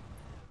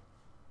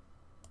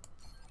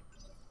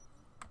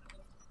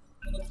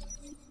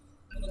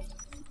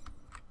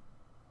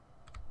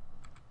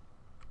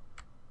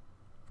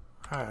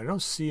 I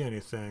don't see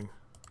anything.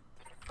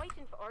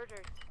 Waiting for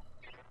orders.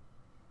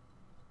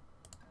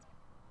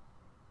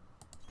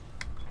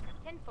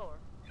 10-4.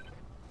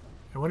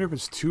 I wonder if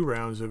it's 2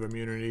 rounds of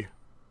immunity.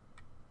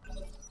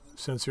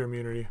 Sensor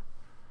immunity.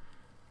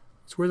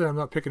 It's weird that I'm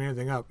not picking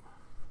anything up.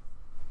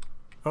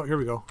 Oh, here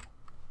we go.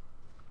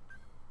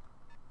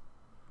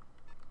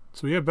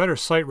 So we have better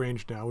sight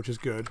range now, which is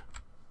good.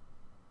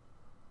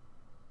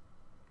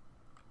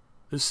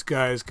 This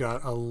guy's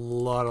got a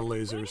lot of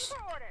lasers. Waiting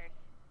for orders.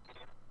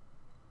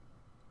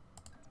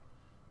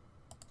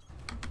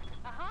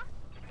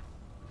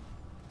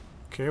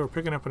 Okay, we're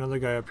picking up another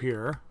guy up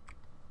here.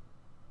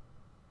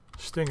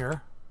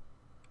 Stinger.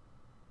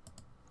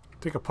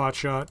 Take a pot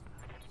shot.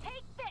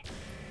 Take this.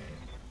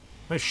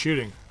 Nice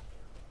shooting.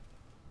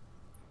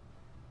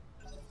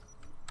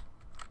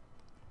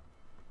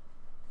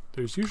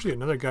 There's usually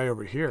another guy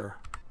over here.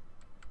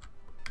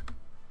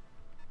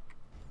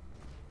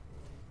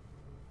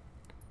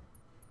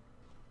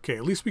 Okay,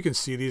 at least we can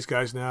see these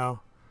guys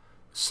now.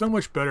 So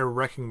much better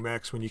wrecking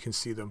mechs when you can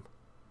see them.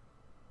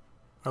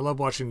 I love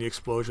watching the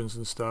explosions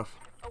and stuff.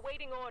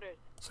 Awaiting orders.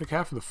 It's like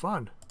half of the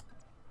fun.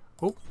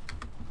 Oh.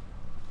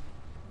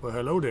 Well,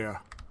 hello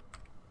there.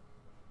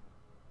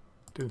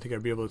 Didn't think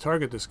I'd be able to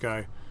target this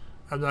guy.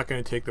 I'm not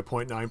going to take the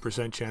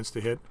 0.9% chance to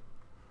hit.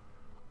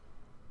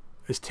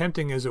 as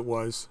tempting as it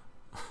was.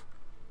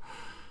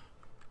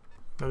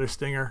 Another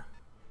stinger.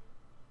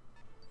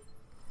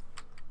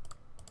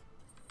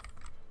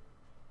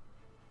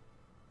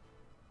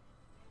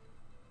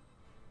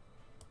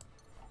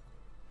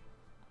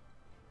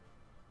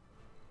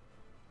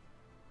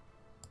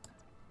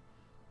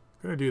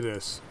 I'm gonna do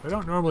this. I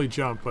don't normally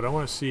jump, but I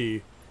want to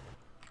see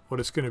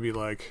what it's gonna be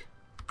like.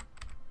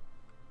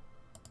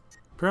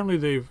 Apparently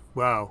they've...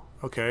 Wow,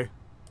 okay.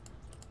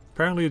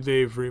 Apparently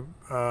they've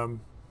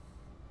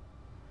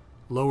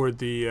lowered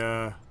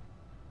the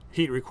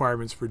heat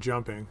requirements for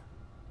jumping.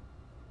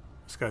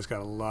 This guy's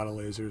got a lot of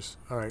lasers.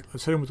 Alright,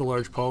 let's hit him with the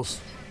large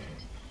pulse.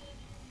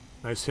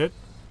 Nice hit.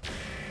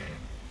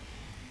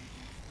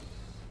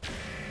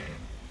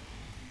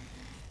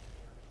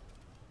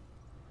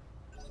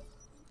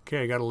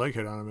 Okay, I got a leg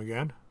hit on him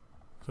again.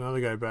 There's another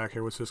guy back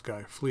here. What's this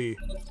guy? Flea.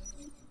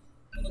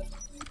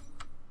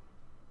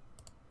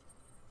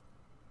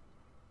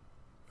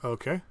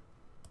 Okay.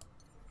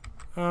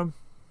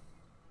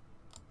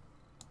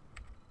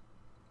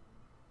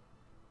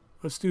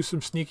 Let's do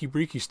some sneaky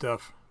breaky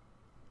stuff.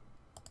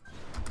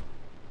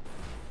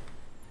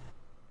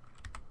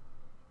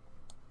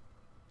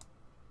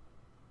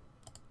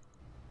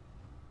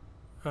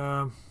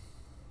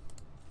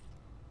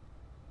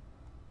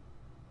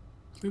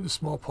 Leave the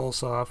small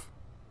pulse off.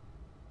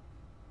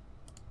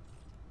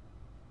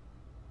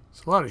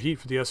 It's a lot of heat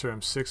for the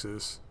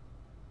SRM-6s.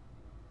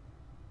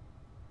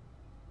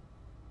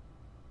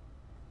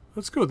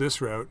 Let's go this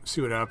route,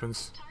 see what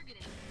happens.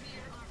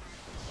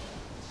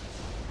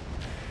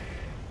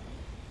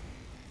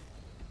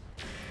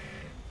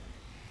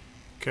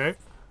 Okay.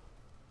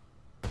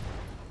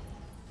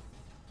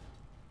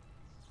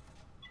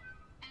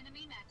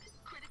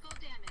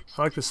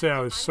 I like to say I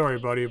was sorry,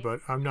 buddy,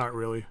 but I'm not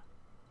really.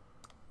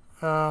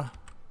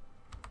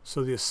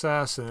 So the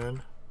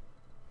assassin.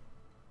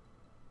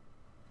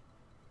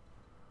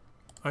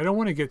 I don't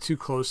want to get too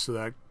close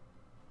to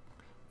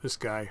this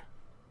guy.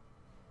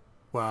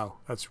 Wow,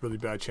 that's really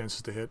bad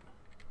chances to hit.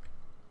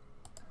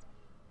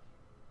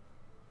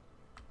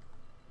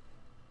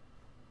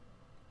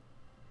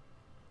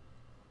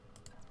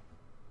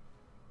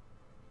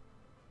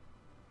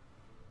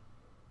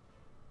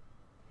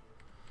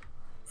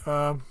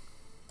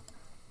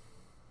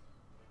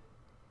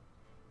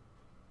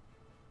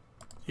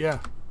 Yeah.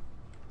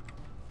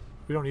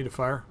 We don't need to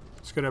fire.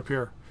 Let's get up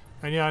here.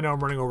 And yeah, I know I'm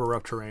running over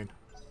rough terrain.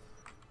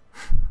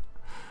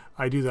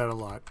 I do that a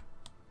lot.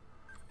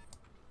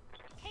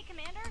 Hey,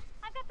 Commander,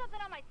 I've got something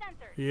on my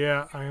sensor.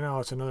 Yeah, I know.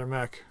 It's another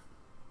mech.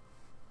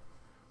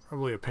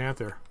 Probably a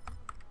panther.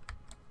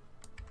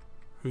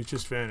 Who's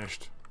just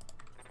vanished.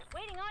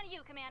 Waiting on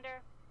you,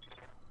 Commander.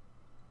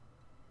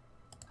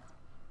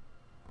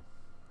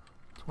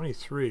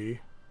 23.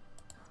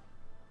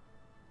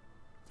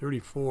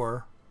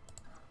 34.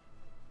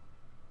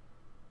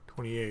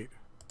 28.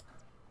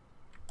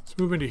 Let's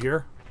move into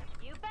here.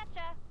 You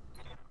betcha.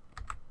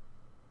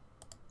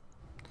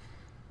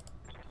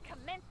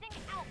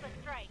 Commencing Alpha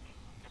Strike.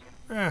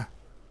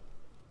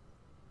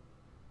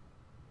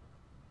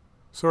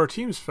 So our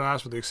team's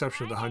fast with the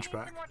exception of the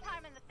Hunchback. Some more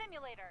time in the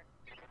simulator.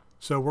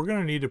 So we're going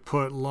to need to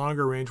put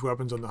longer range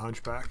weapons on the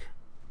Hunchback.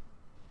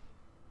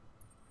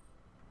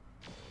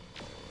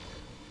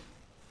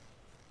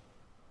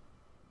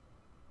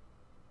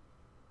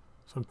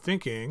 So I'm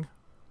thinking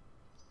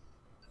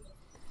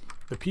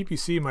the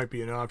PPC might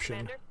be an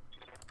option. Commander.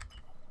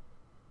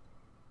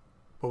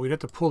 But we'd have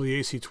to pull the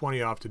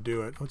AC-20 off to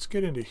do it. Let's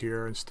get into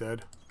here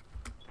instead.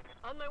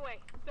 On my way.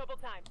 Double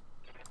time.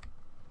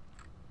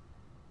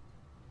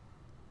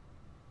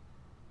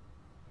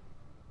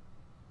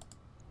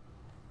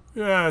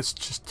 Yeah, let's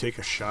just take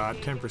a shot.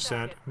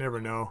 10%. Never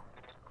know.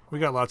 We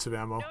got lots of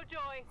ammo. No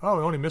joy. Oh,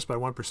 we only missed by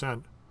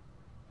 1%.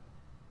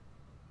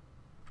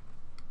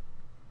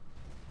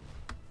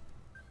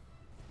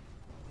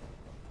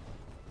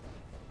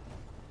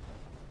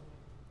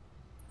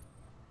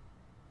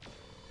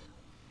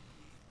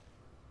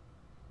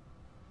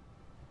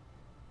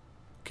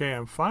 Okay,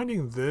 I'm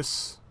finding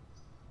this.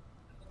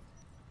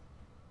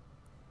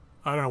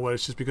 I don't know what,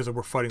 it's just because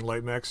we're fighting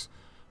light mechs.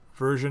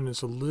 Version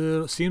is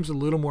seems a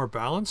little more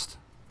balanced.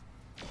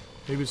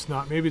 Maybe it's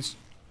not, maybe it's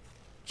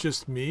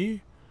just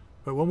me.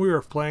 But when we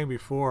were playing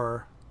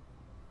before,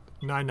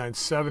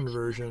 997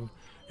 version,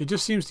 it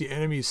just seems the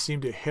enemies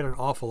seem to hit an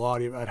awful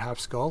lot at half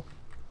skull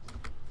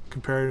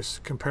compared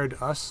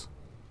to us.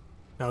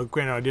 Now,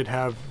 granted, I did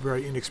have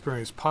very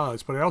inexperienced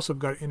pilots, but I also have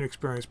got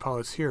inexperienced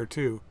pilots here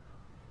too.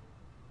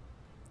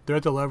 They're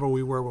at the level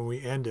we were when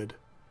we ended.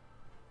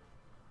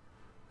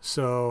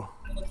 So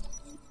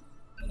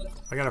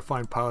I gotta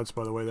find pilots,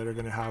 by the way, that are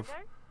gonna have.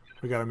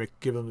 We gotta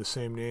give them the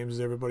same names as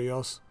everybody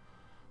else.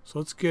 So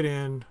let's get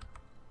in.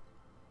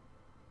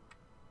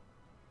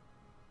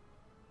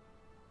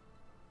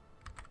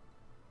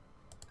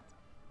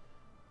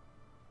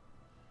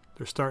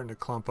 They're starting to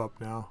clump up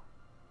now.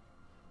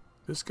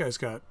 This guy's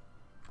got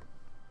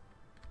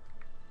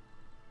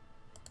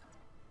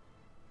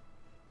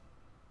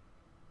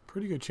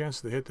pretty good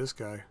chance to hit this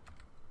guy.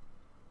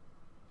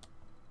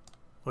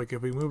 Like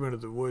if we move into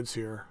the woods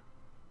here.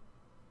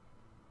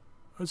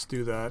 Let's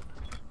do that.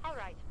 All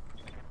right.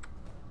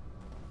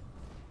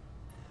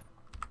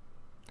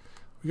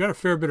 We got a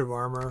fair bit of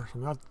armor, so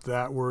I'm not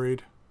that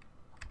worried.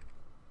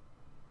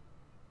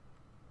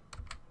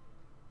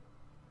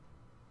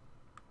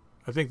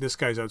 I think this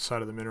guy's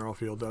outside of the mineral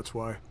field, that's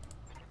why.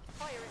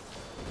 Fire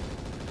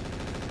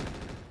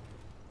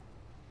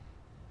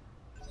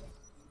it.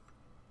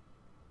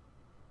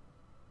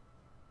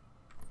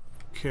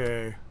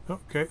 Okay.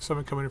 Okay,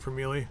 someone coming in for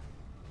melee.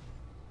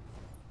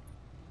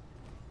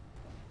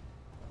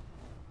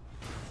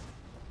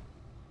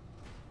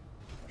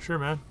 Sure,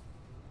 man.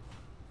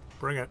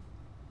 Bring it.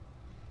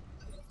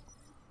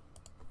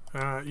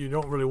 You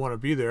don't really want to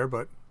be there,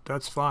 but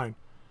that's fine.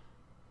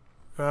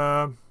 We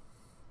want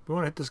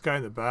to hit this guy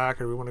in the back,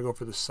 or we want to go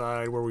for the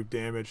side where we've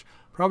damaged.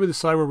 Probably the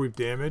side where we've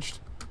damaged,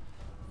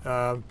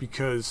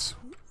 because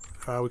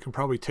we can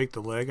probably take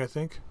the leg, I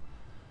think.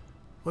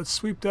 Let's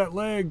sweep that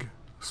leg.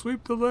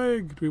 Sweep the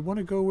leg. Do we want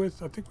to go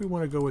with... I think we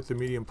want to go with the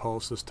medium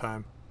pulse this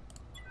time.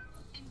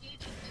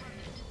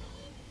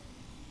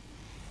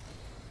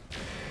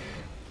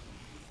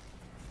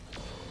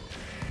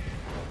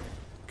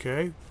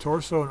 Okay,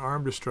 torso and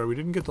arm destroy. We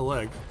didn't get the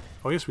leg.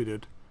 Oh, yes, we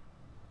did.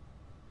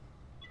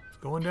 It's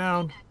going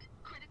down.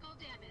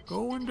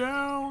 Going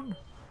down.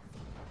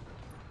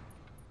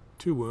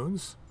 2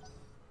 wounds.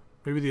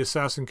 Maybe the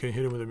assassin can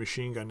hit him with a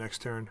machine gun next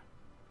turn.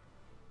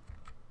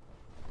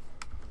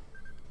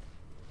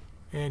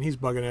 And he's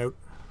bugging out.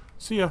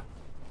 See ya.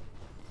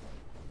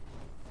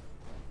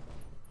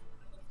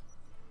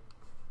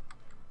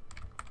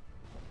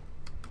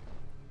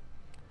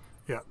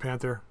 Yeah,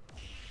 Panther.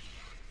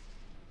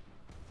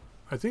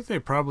 I think they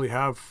probably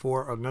have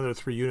another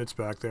 3 units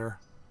back there.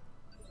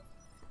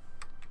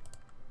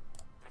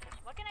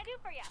 What can I do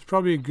for you? It's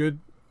probably a good.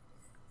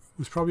 It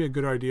was probably a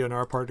good idea on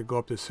our part to go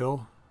up this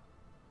hill.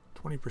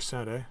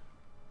 20%, eh?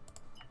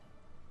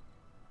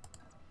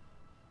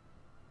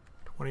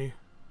 20.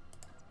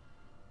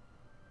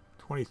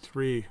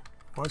 23.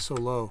 Why so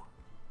low?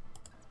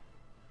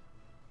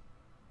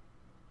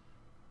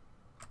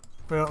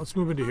 Well, let's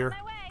move into here.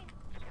 My way.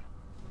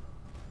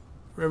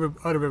 We're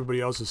out of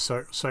everybody else's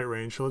sight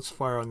range, so let's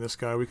fire on this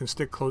guy. We can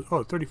stick close.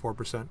 Oh,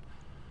 34%.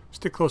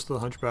 Stick close to the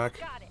hunchback.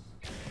 Got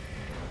it.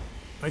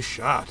 Nice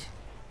shot.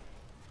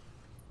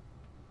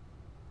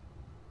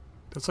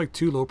 That's like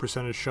 2 low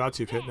percentage shots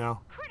you've hit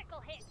now.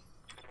 Critical hit.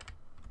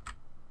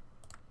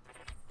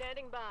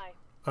 Standing by.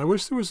 I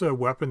wish there was a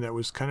weapon that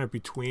was kind of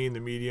between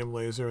the medium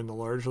laser and the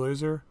large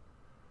laser.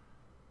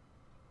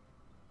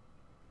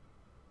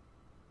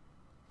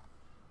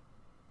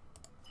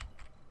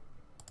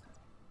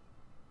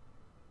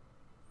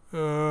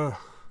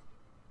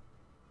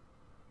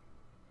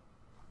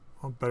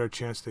 A better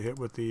chance to hit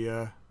with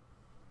the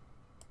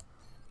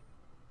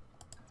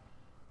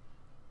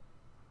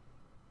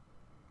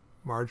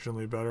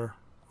marginally better.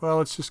 Well,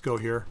 let's just go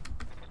here.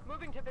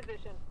 Moving to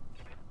position.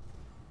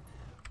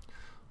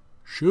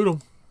 Shoot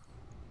him.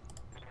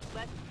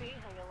 Let's see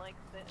how you like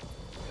this.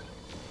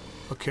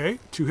 Okay,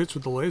 2 hits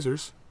with the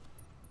lasers.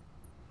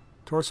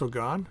 Torso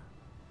gone.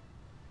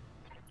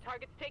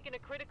 Target's taking a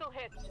critical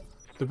hit.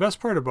 The best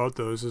part about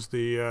those is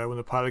the when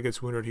the pilot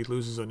gets wounded, he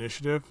loses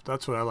initiative.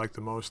 That's what I like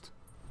the most.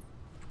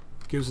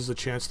 Gives us a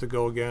chance to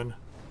go again.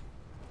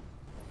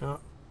 Oh.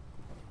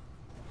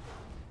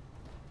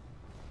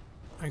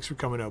 Thanks for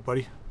coming out,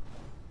 buddy.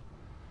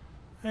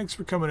 Thanks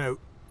for coming out.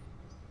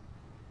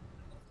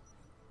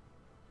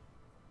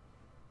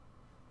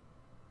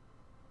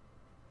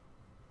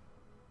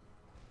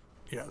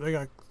 Yeah, they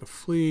got the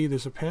flea.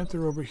 There's a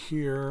panther over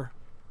here.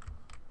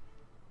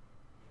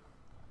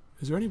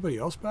 Is there anybody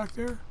else back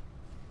there?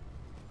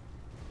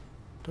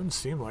 Doesn't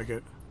seem like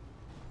it.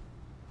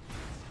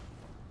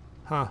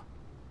 Huh.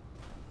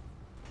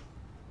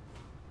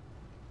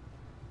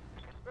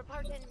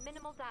 Reporting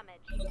minimal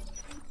damage.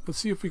 Let's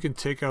see if we can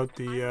take out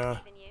the... I'm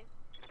receiving you.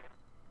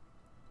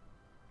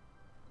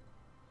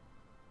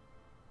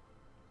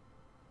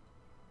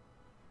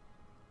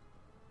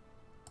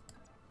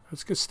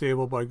 Let's get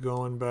stable by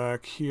going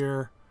back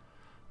here.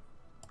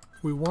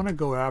 We want to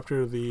go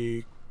after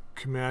the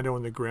commando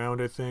on the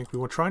ground, I think. We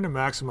were trying to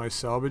maximize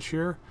salvage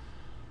here.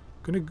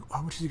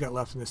 How much has he got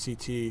left in the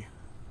CT?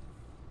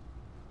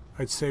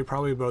 I'd say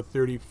probably about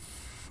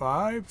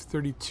 35,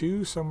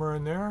 32, somewhere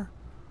in there.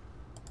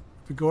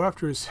 If we go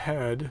after his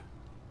head...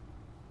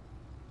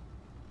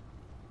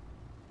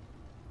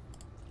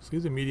 Let's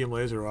leave the medium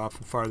laser off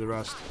and fire the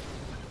rest.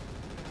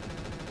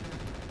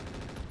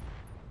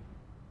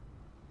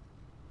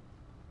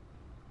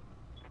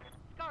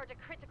 Scarred a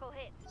critical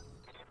hit.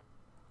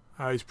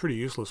 He's pretty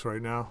useless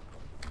right now.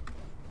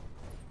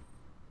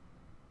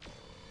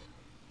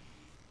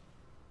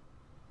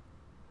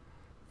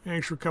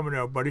 Thanks for coming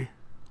out, buddy.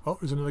 Oh,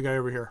 there's another guy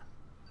over here.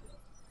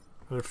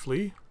 Another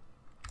flea? Is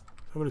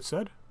that what it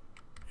said?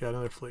 Yeah,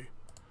 another flea.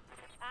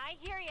 I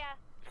hear ya.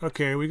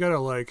 Okay, we gotta,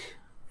 like,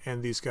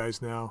 end these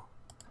guys now.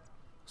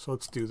 So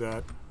let's do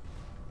that.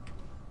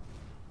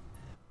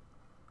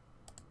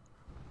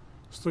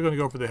 Still gonna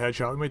go for the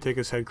headshot. We might take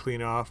his head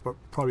clean off, but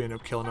probably end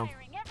up killing him.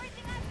 Firing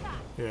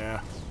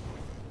Yeah.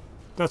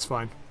 That's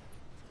fine.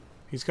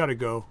 He's got to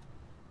go.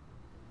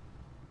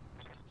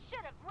 Should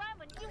have run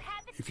when you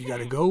had the If you got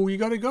to go, you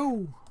got to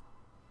go.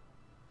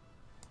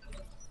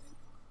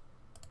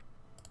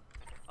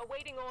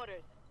 Awaiting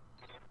orders.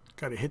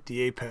 Got to hit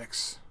the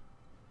apex.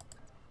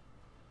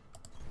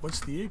 What's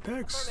the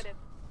apex? Affirmative.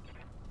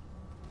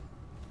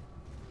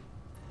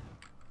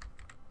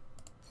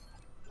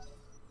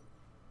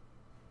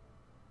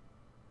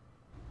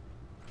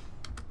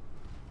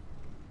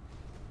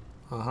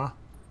 Uh-huh.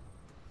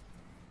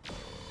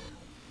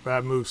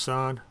 Bad move,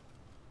 son.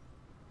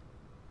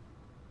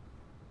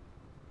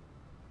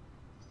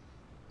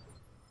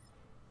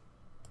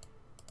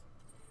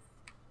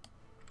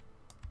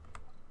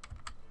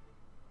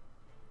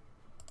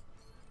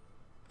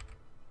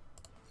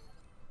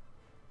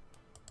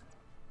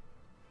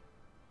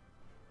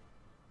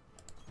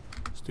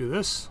 Let's do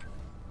this.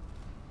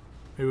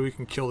 Maybe we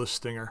can kill this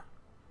stinger.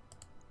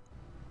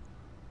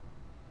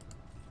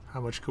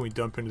 How much can we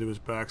dump into his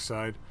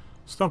backside?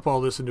 Let's dump all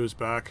this into his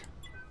back.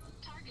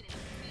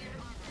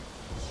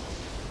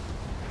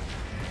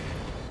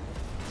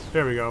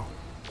 There we go.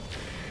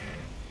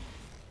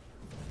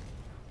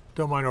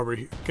 Don't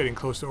mind getting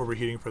close to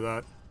overheating for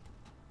that.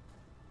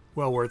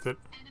 Well worth it.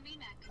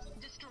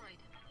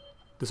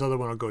 This other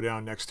one will go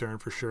down next turn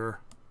for sure.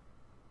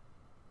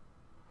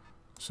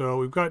 So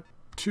we've got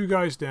 2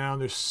 guys down.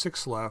 There's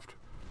 6 left.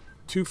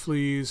 2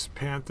 fleas,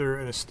 panther,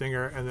 and a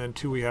stinger, and then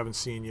 2 we haven't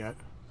seen yet.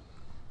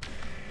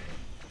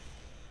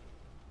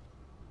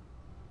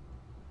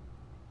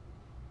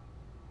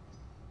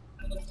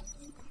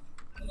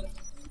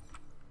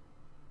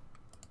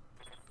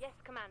 Yes,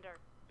 Commander.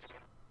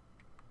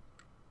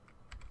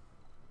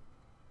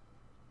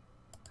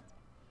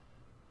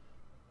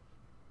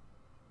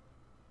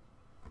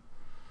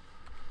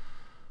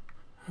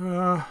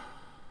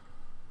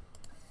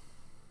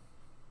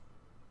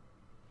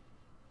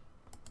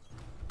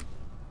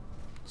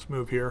 Let's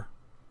move here.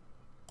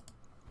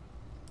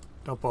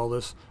 Dump all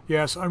this.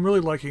 Yes, I'm really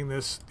liking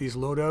these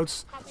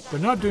loadouts. They're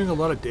not doing a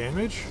lot of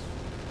damage.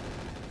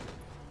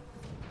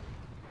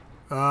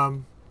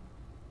 Enemy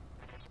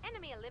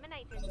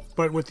eliminated.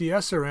 But with the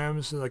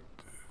SRMs, like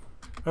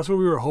that's what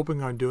we were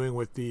hoping on doing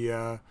with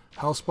the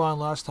Hellspawn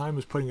last time,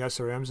 was putting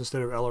SRMs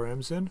instead of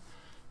LRMs in.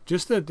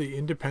 Just that the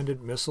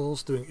independent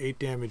missiles doing 8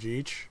 damage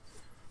each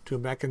to a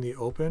mech in the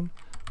open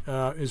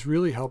is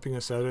really helping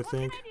us out, I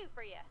think. What can I do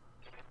for you?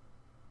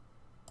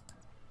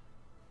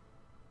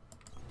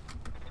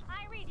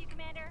 I read you,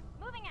 Commander.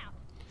 Moving out.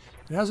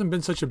 It hasn't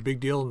been such a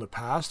big deal in the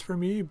past for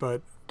me,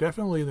 but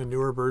definitely in the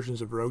newer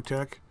versions of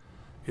Roguetech,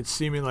 it's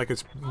seeming like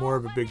it's more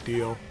of a big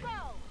deal. Go!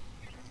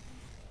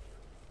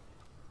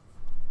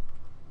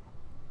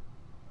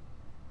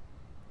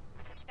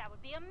 That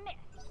would be a miss.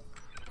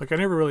 Like, I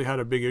never really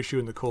had a big issue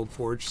in the Cold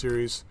Forge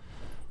series.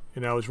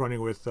 You know, I was running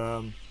with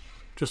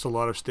just a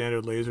lot of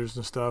standard lasers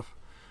and stuff.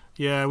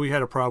 Yeah, we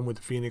had a problem with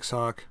the Phoenix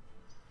Hawk,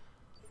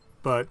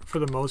 but for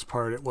the most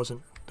part, it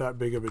wasn't that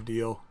big of a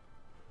deal.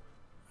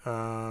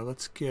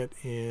 Let's get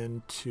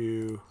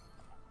into...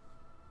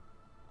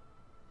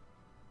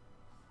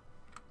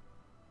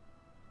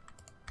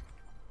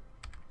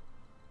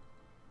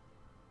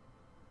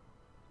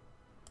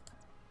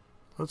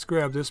 Let's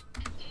grab this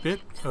bit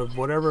of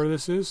whatever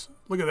this is.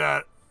 Look at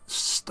that.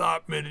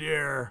 Stop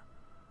midair.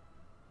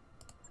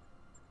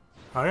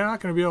 I'm not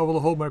going to be able to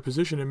hold my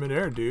position in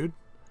midair, dude.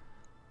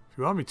 If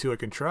you want me to, I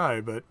can try,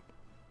 but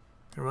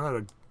I run out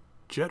of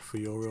jet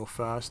fuel real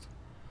fast.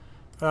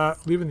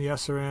 Leaving the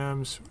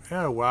SRMs.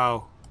 Yeah,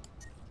 wow.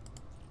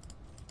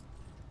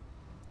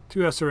 2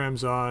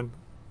 SRMs on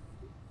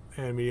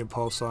and medium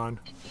pulse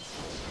on.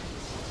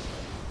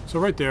 So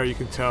right there you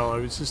can tell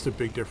it's just a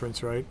big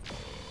difference, right?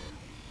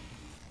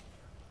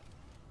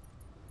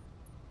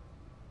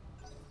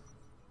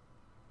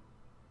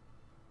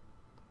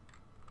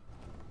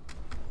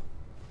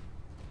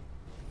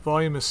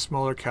 Volume is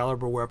smaller,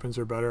 caliber weapons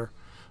are better.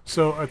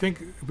 So I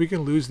think if we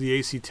can lose the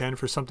AC-10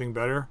 for something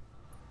better,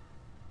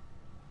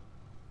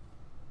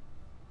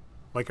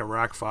 like a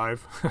Rack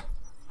 5,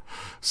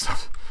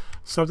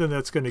 something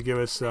that's going to give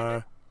us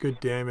good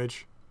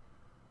damage.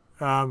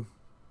 Yeah,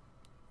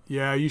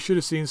 you should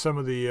have seen some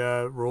of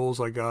the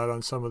rolls I got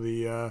on some of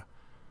the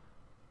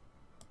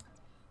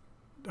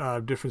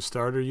different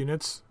starter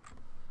units.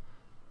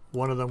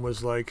 One of them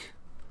was like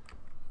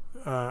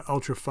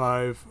Ultra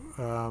 5...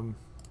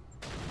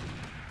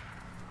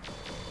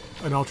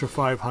 an Ultra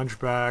 5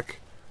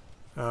 Hunchback.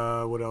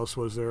 What else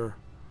was there?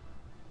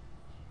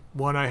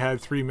 One I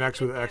had 3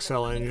 mechs with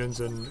XL engines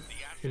and,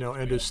 you know,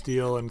 End of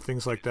Steel and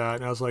things like that.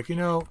 And I was like, you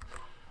know,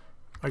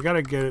 I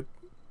gotta get it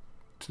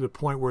to the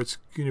point where it's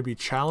going to be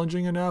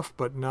challenging enough,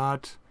 but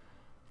not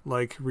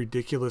like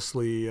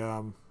ridiculously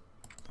Moving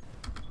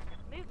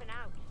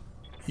out.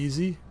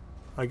 easy,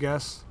 I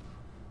guess.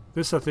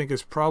 This, I think,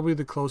 is probably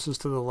the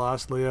closest to the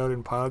last layout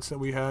in pilots that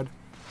we had.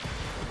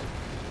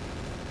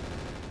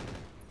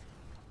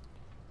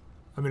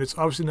 I mean, it's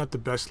obviously not the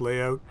best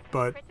layout,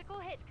 but Critical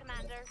hit,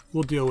 Commander.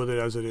 we'll deal with it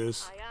as it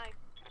is.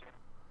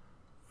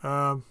 Aye,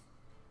 aye.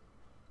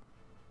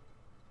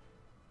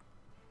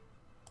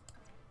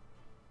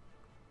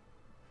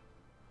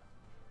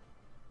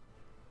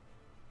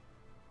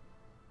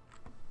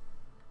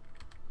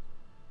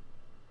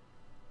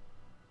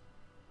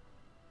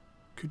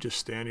 Could just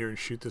stand here and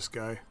shoot this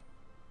guy.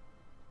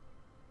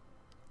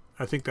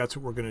 I think that's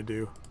what we're gonna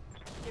do.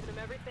 Give them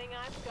everything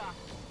I've got.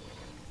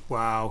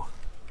 Wow.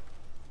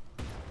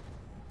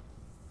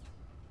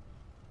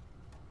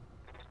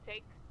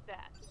 Take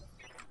that.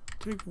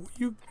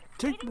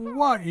 Take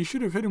what? You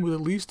should have hit him with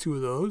at least 2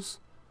 of those.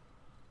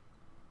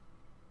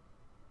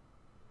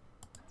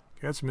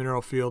 Okay, that's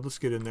mineral field. Let's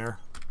get in there.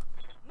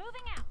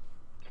 Moving out.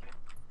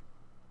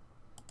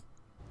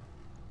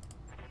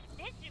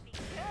 This should be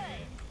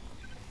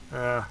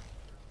good.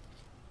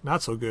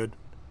 Not so good.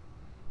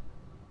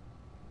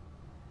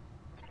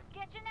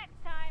 Get you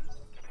next time.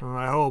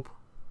 I hope.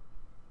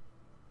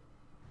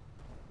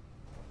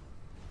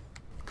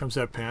 Comes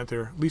that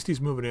panther. At least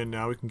he's moving in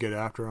now. We can get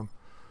after him.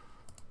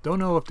 Don't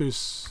know if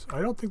there's...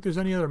 I don't think there's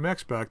any other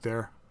mechs back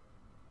there.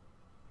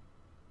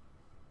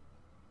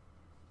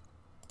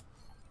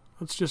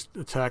 Let's just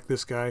attack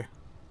this guy.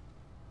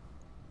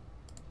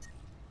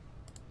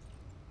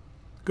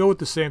 Go with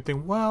the same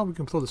thing. Well, we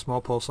can throw the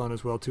small pulse on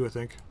as well too, I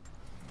think.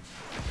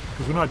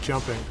 Because we're not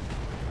jumping.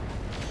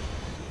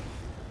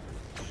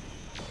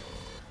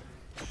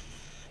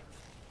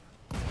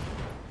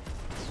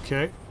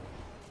 Okay.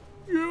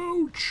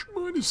 Ouch!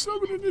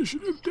 -7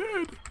 initiative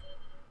dead!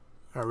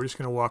 Alright, we're just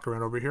going to walk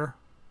around over here.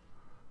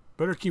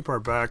 Better keep our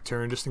back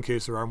turned just in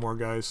case there are more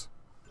guys.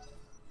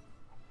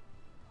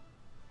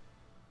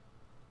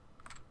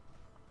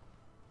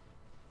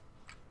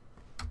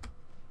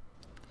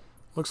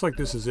 Looks like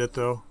this is it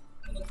though.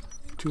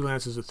 2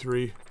 lances of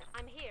 3.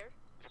 I'm here.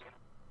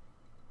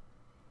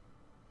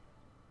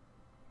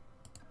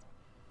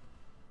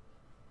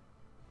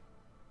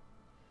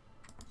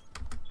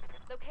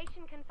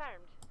 Location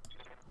confirmed.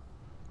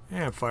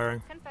 Yeah, I'm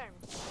firing. Confirmed.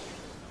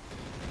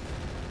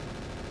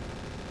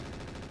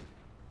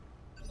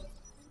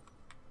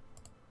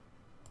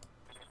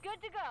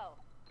 Good to go.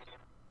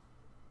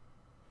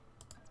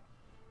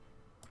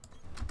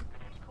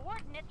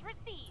 Coordinates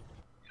received.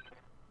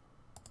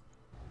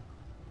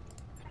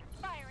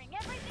 Firing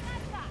everything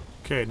I've got.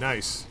 Okay,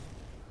 nice.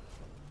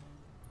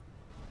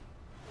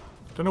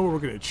 Don't know what we're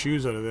going to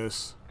choose out of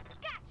this.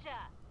 Gotcha.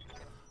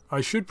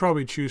 I should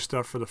probably choose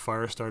stuff for the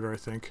fire starter, I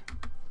think.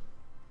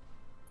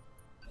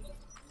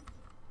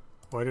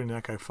 Why didn't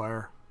that guy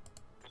fire?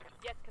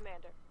 Yes,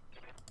 Commander.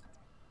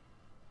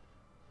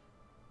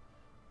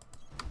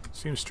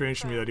 Seems strange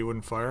to me that he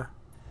wouldn't fire.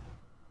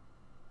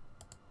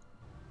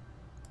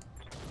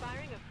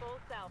 Firing a full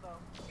salvo.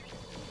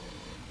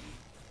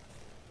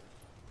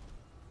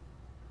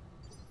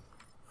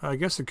 I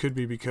guess it could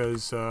be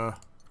because Engaging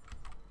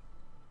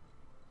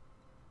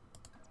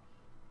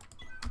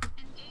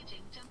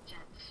jump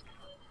jets.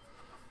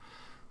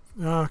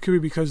 it could be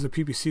because the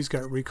PPC's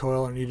got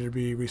recoil and needed to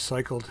be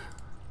recycled.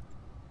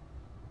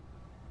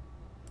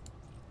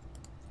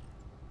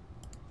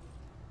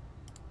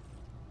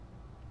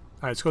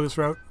 Alright, let's go this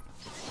route.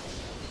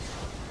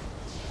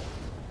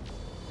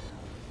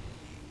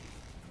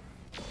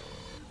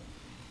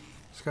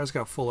 This guy's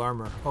got full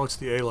armor. Oh, it's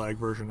the A-lag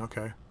version,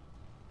 okay.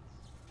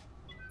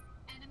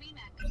 Enemy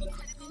mech.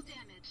 Critical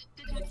damage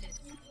detected.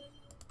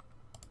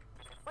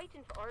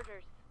 Waiting for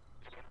orders.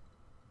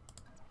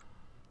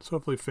 Let's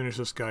hopefully finish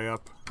this guy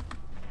up.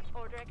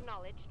 Order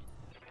acknowledged.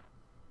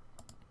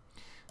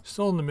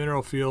 Still in the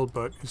mineral field,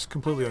 but it's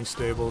completely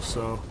unstable,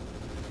 so...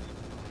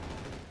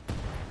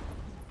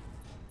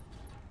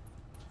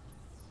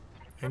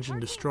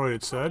 Engine destroyed,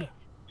 it said.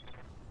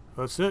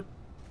 That's it.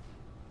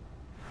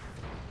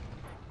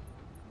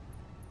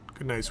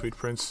 Good night, sweet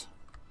prince.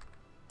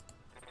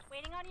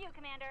 Waiting on you,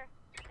 Commander.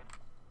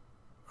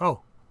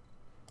 Oh.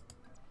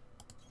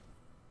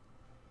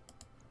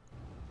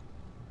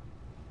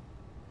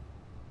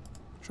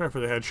 Try for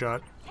the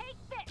headshot. Take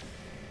this.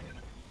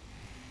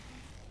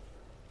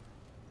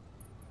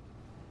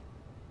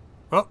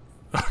 Oh,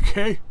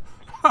 okay.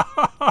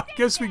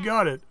 Guess we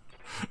got it.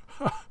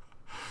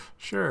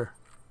 Sure.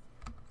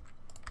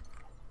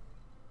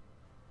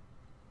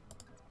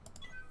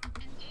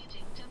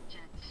 Engaging jump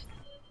jets.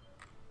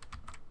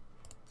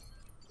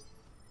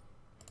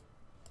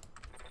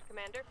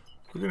 Commander.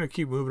 We're gonna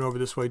keep moving over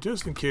this way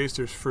just in case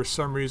there's, for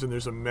some reason,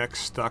 there's a mech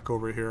stuck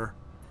over here.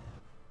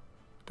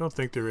 Don't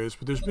think there is,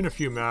 but there's been a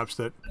few maps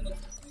that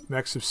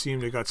mechs have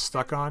seemed they got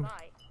stuck on.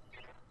 Bye.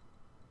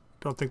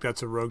 Don't think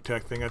that's a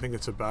Roguetech thing. I think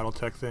it's a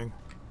BattleTech thing.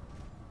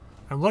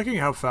 I'm liking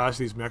how fast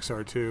these mechs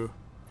are too.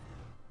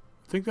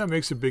 I think that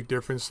makes a big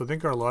difference. I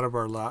think a lot of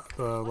our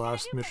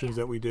last missions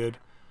that we did,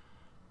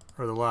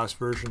 or the last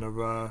version of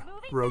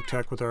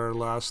Roguetech with our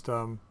last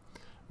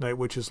Night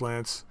Witch's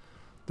Lance,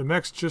 the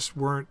mechs just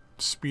weren't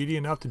speedy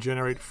enough to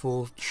generate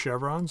full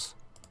chevrons.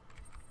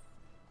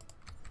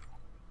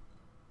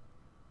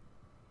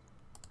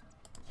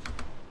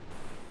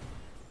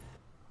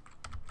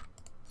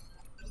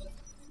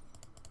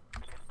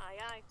 Aye,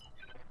 aye.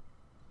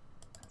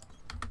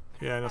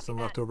 Yeah, nothing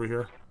left over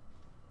here.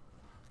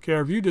 Okay,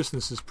 our view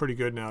distance is pretty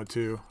good now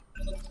too.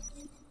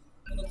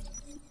 I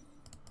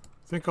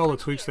think all the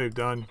tweaks they've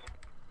done,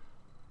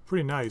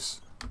 pretty nice.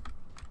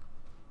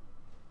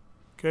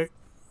 Okay,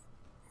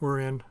 we're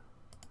in.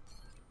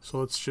 So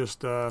let's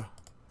just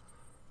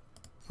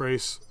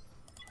Brace.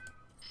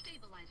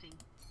 Stabilizing.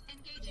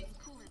 Engaging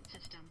coolant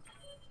system.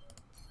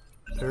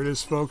 There it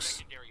is, folks.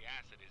 Secondary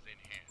acid is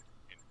in hand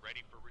and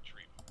ready for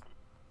retrieval.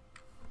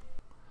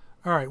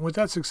 All right, with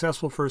that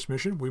successful first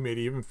mission, we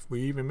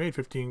even made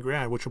 15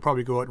 grand, which will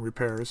probably go out in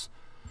repairs.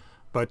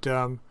 But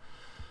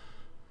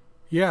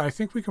yeah, I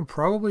think we can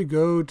probably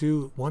go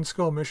do one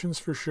skull missions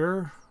for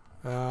sure.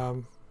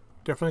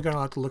 Definitely gonna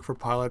have to look for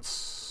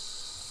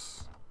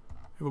pilots.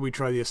 Maybe we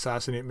try the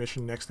assassinate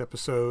mission next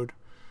episode.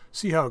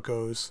 See how it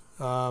goes.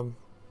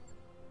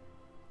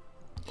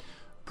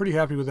 Pretty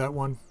happy with that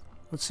one.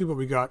 Let's see what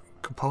we got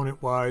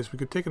component wise. We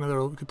could take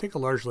a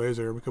large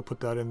laser. We could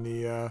put that in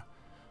the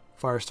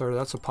fire starter.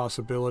 That's a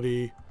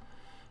possibility.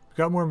 We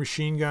got more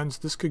machine guns.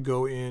 This could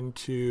go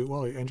into,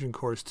 well, the engine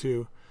cores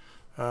too.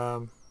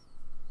 SRM4.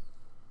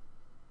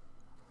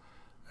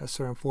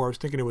 I was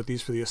thinking with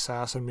these for the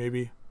assassin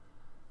maybe.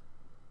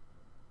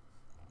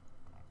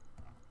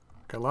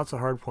 Got lots of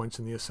hard points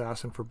in the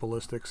assassin for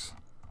ballistics.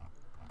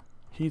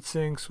 Heat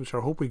sinks, which I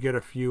hope we get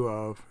a few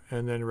of,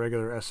 and then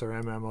regular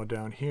SRM ammo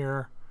down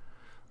here.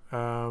 We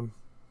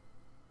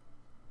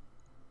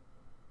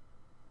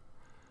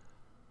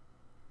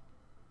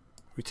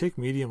take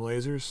medium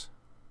lasers.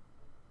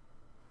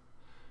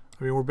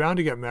 I mean, we're bound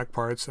to get mech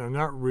parts, and I'm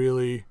not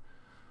really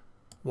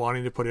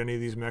wanting to put any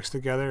of these mechs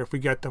together. If we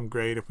get them,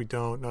 great. If we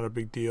don't, not a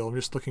big deal. I'm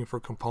just looking for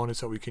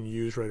components that we can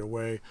use right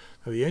away.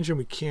 Now, the engine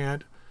we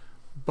can't,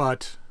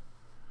 but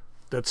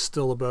that's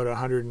still about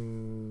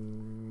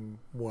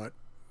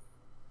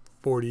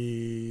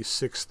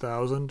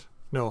 46,000?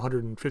 No,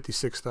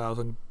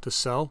 156,000 to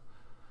sell.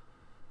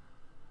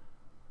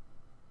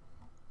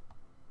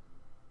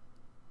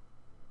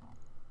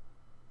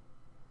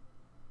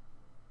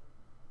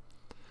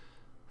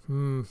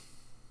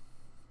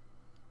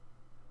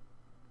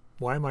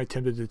 Why am I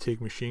tempted to take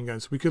machine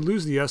guns? We could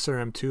lose the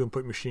SRM2 and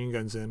put machine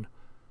guns in.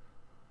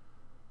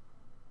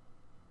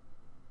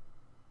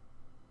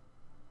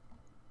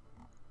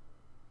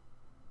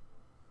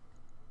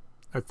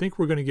 I think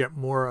we're going to get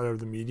more out of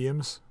the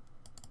mediums.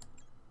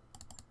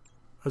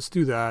 Let's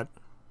do that.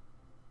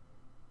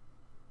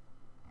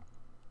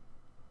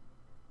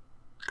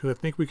 Because I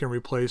think we can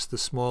replace the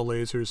small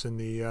lasers in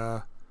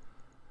the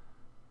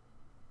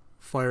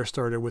fire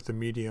starter with the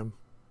medium.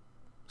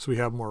 So we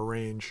have more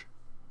range.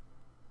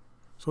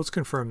 So let's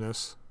confirm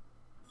this.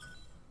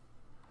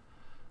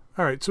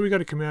 Alright, so we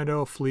got a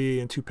commando, a flea,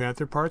 and 2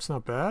 panther parts.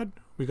 Not bad.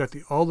 We got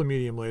all the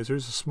medium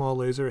lasers, a small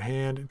laser, a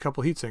hand, and a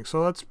couple heat sinks.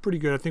 So that's pretty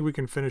good. I think we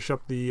can finish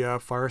up the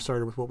fire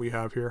starter with what we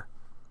have here.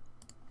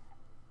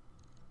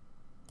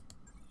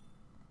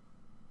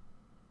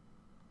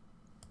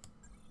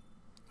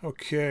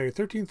 Okay,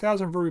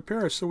 13,000 for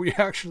repairs. So we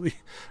actually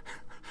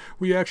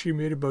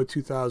made about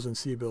 2,000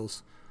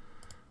 C-bills.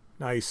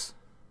 Nice.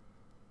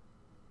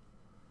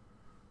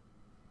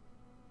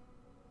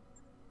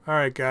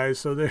 Alright guys,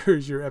 so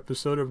there's your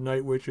episode of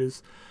Night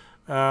Witches.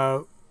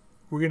 We're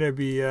going to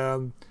be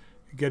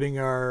getting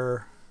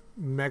our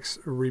mechs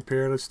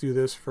repaired. Let's do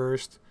this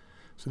first.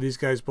 So these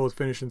guys both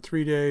finish in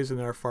 3 days, and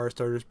our fire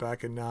starter's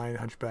back in 9,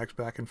 Hunchback's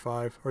back in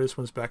 5. Or this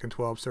one's back in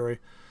 12, sorry.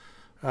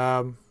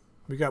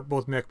 We got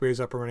both mech bays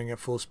up and running at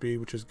full speed,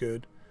 which is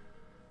good.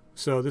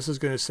 So this is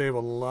going to save a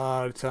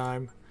lot of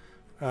time.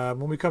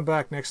 When we come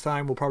back next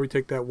time, we'll probably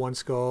take that one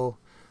skull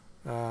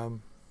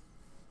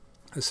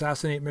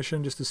assassinate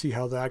mission just to see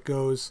how that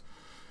goes.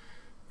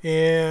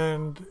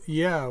 And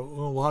yeah,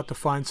 we'll have to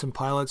find some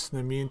pilots in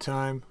the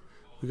meantime.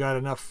 We got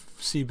enough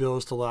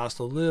C-bills to last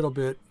a little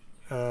bit.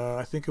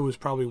 I think it was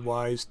probably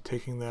wise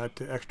taking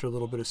that extra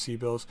little bit of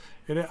C-bills.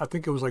 I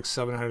think it was like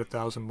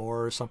 700,000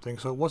 more or something,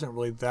 so it wasn't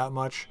really that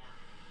much.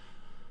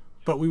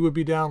 But we would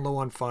be down low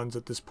on funds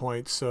at this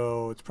point,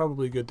 so it's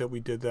probably good that we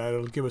did that.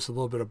 It'll give us a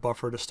little bit of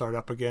buffer to start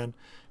up again,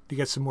 to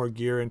get some more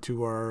gear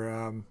into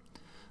our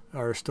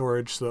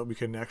storage so that we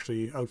can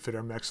actually outfit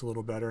our mechs a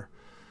little better.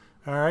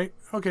 Alright,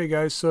 okay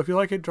guys, so if you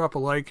like it, drop a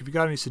like. If you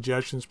got any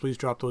suggestions, please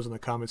drop those in the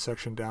comment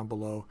section down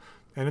below.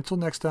 And until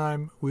next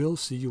time, we'll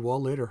see you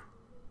all later.